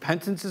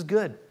 Repentance is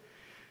good.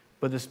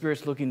 But the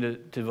Spirit's looking to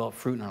develop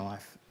fruit in our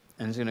life.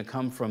 And it's going to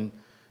come from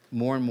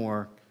more and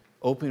more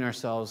opening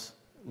ourselves,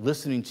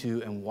 listening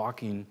to, and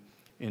walking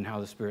in how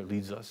the Spirit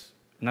leads us.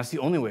 And that's the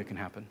only way it can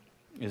happen,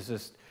 is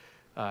just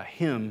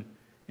Him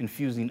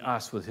infusing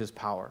us with His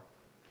power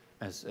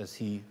as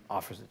He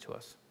offers it to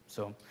us.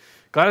 So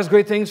God has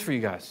great things for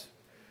you guys.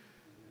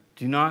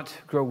 Do not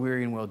grow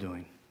weary in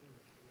well-doing.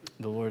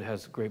 The Lord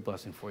has great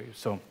blessing for you.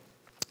 So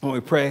when we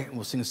pray,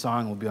 we'll sing a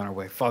song, and we'll be on our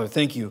way. Father,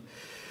 thank you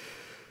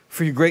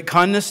for your great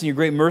kindness and your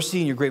great mercy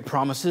and your great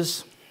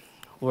promises.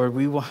 Lord,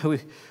 we want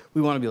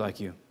to be like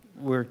you.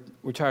 We're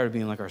tired of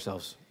being like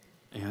ourselves.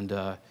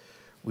 And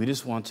we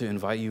just want to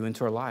invite you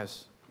into our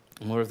lives.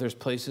 And Lord, if there's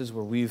places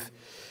where we've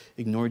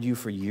ignored you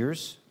for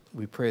years,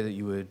 we pray that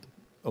you would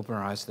open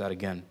our eyes to that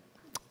again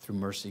through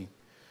mercy.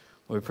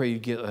 Lord, we pray you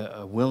get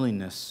a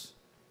willingness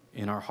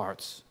in our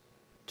hearts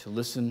to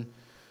listen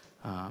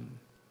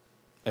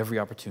every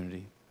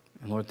opportunity.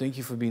 And Lord, thank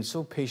you for being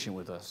so patient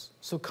with us,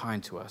 so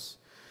kind to us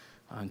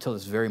until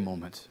this very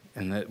moment,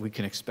 and that we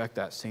can expect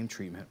that same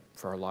treatment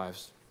for our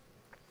lives.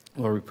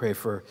 Lord, we pray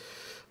for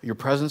your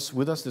presence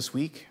with us this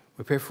week.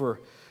 We pray for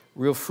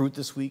real fruit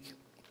this week,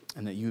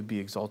 and that you would be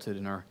exalted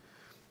in our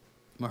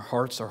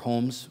hearts, our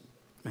homes,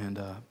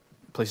 and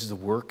places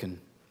of work, and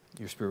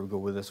your Spirit would go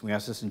with us. We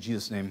ask this in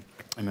Jesus' name.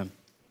 Amen.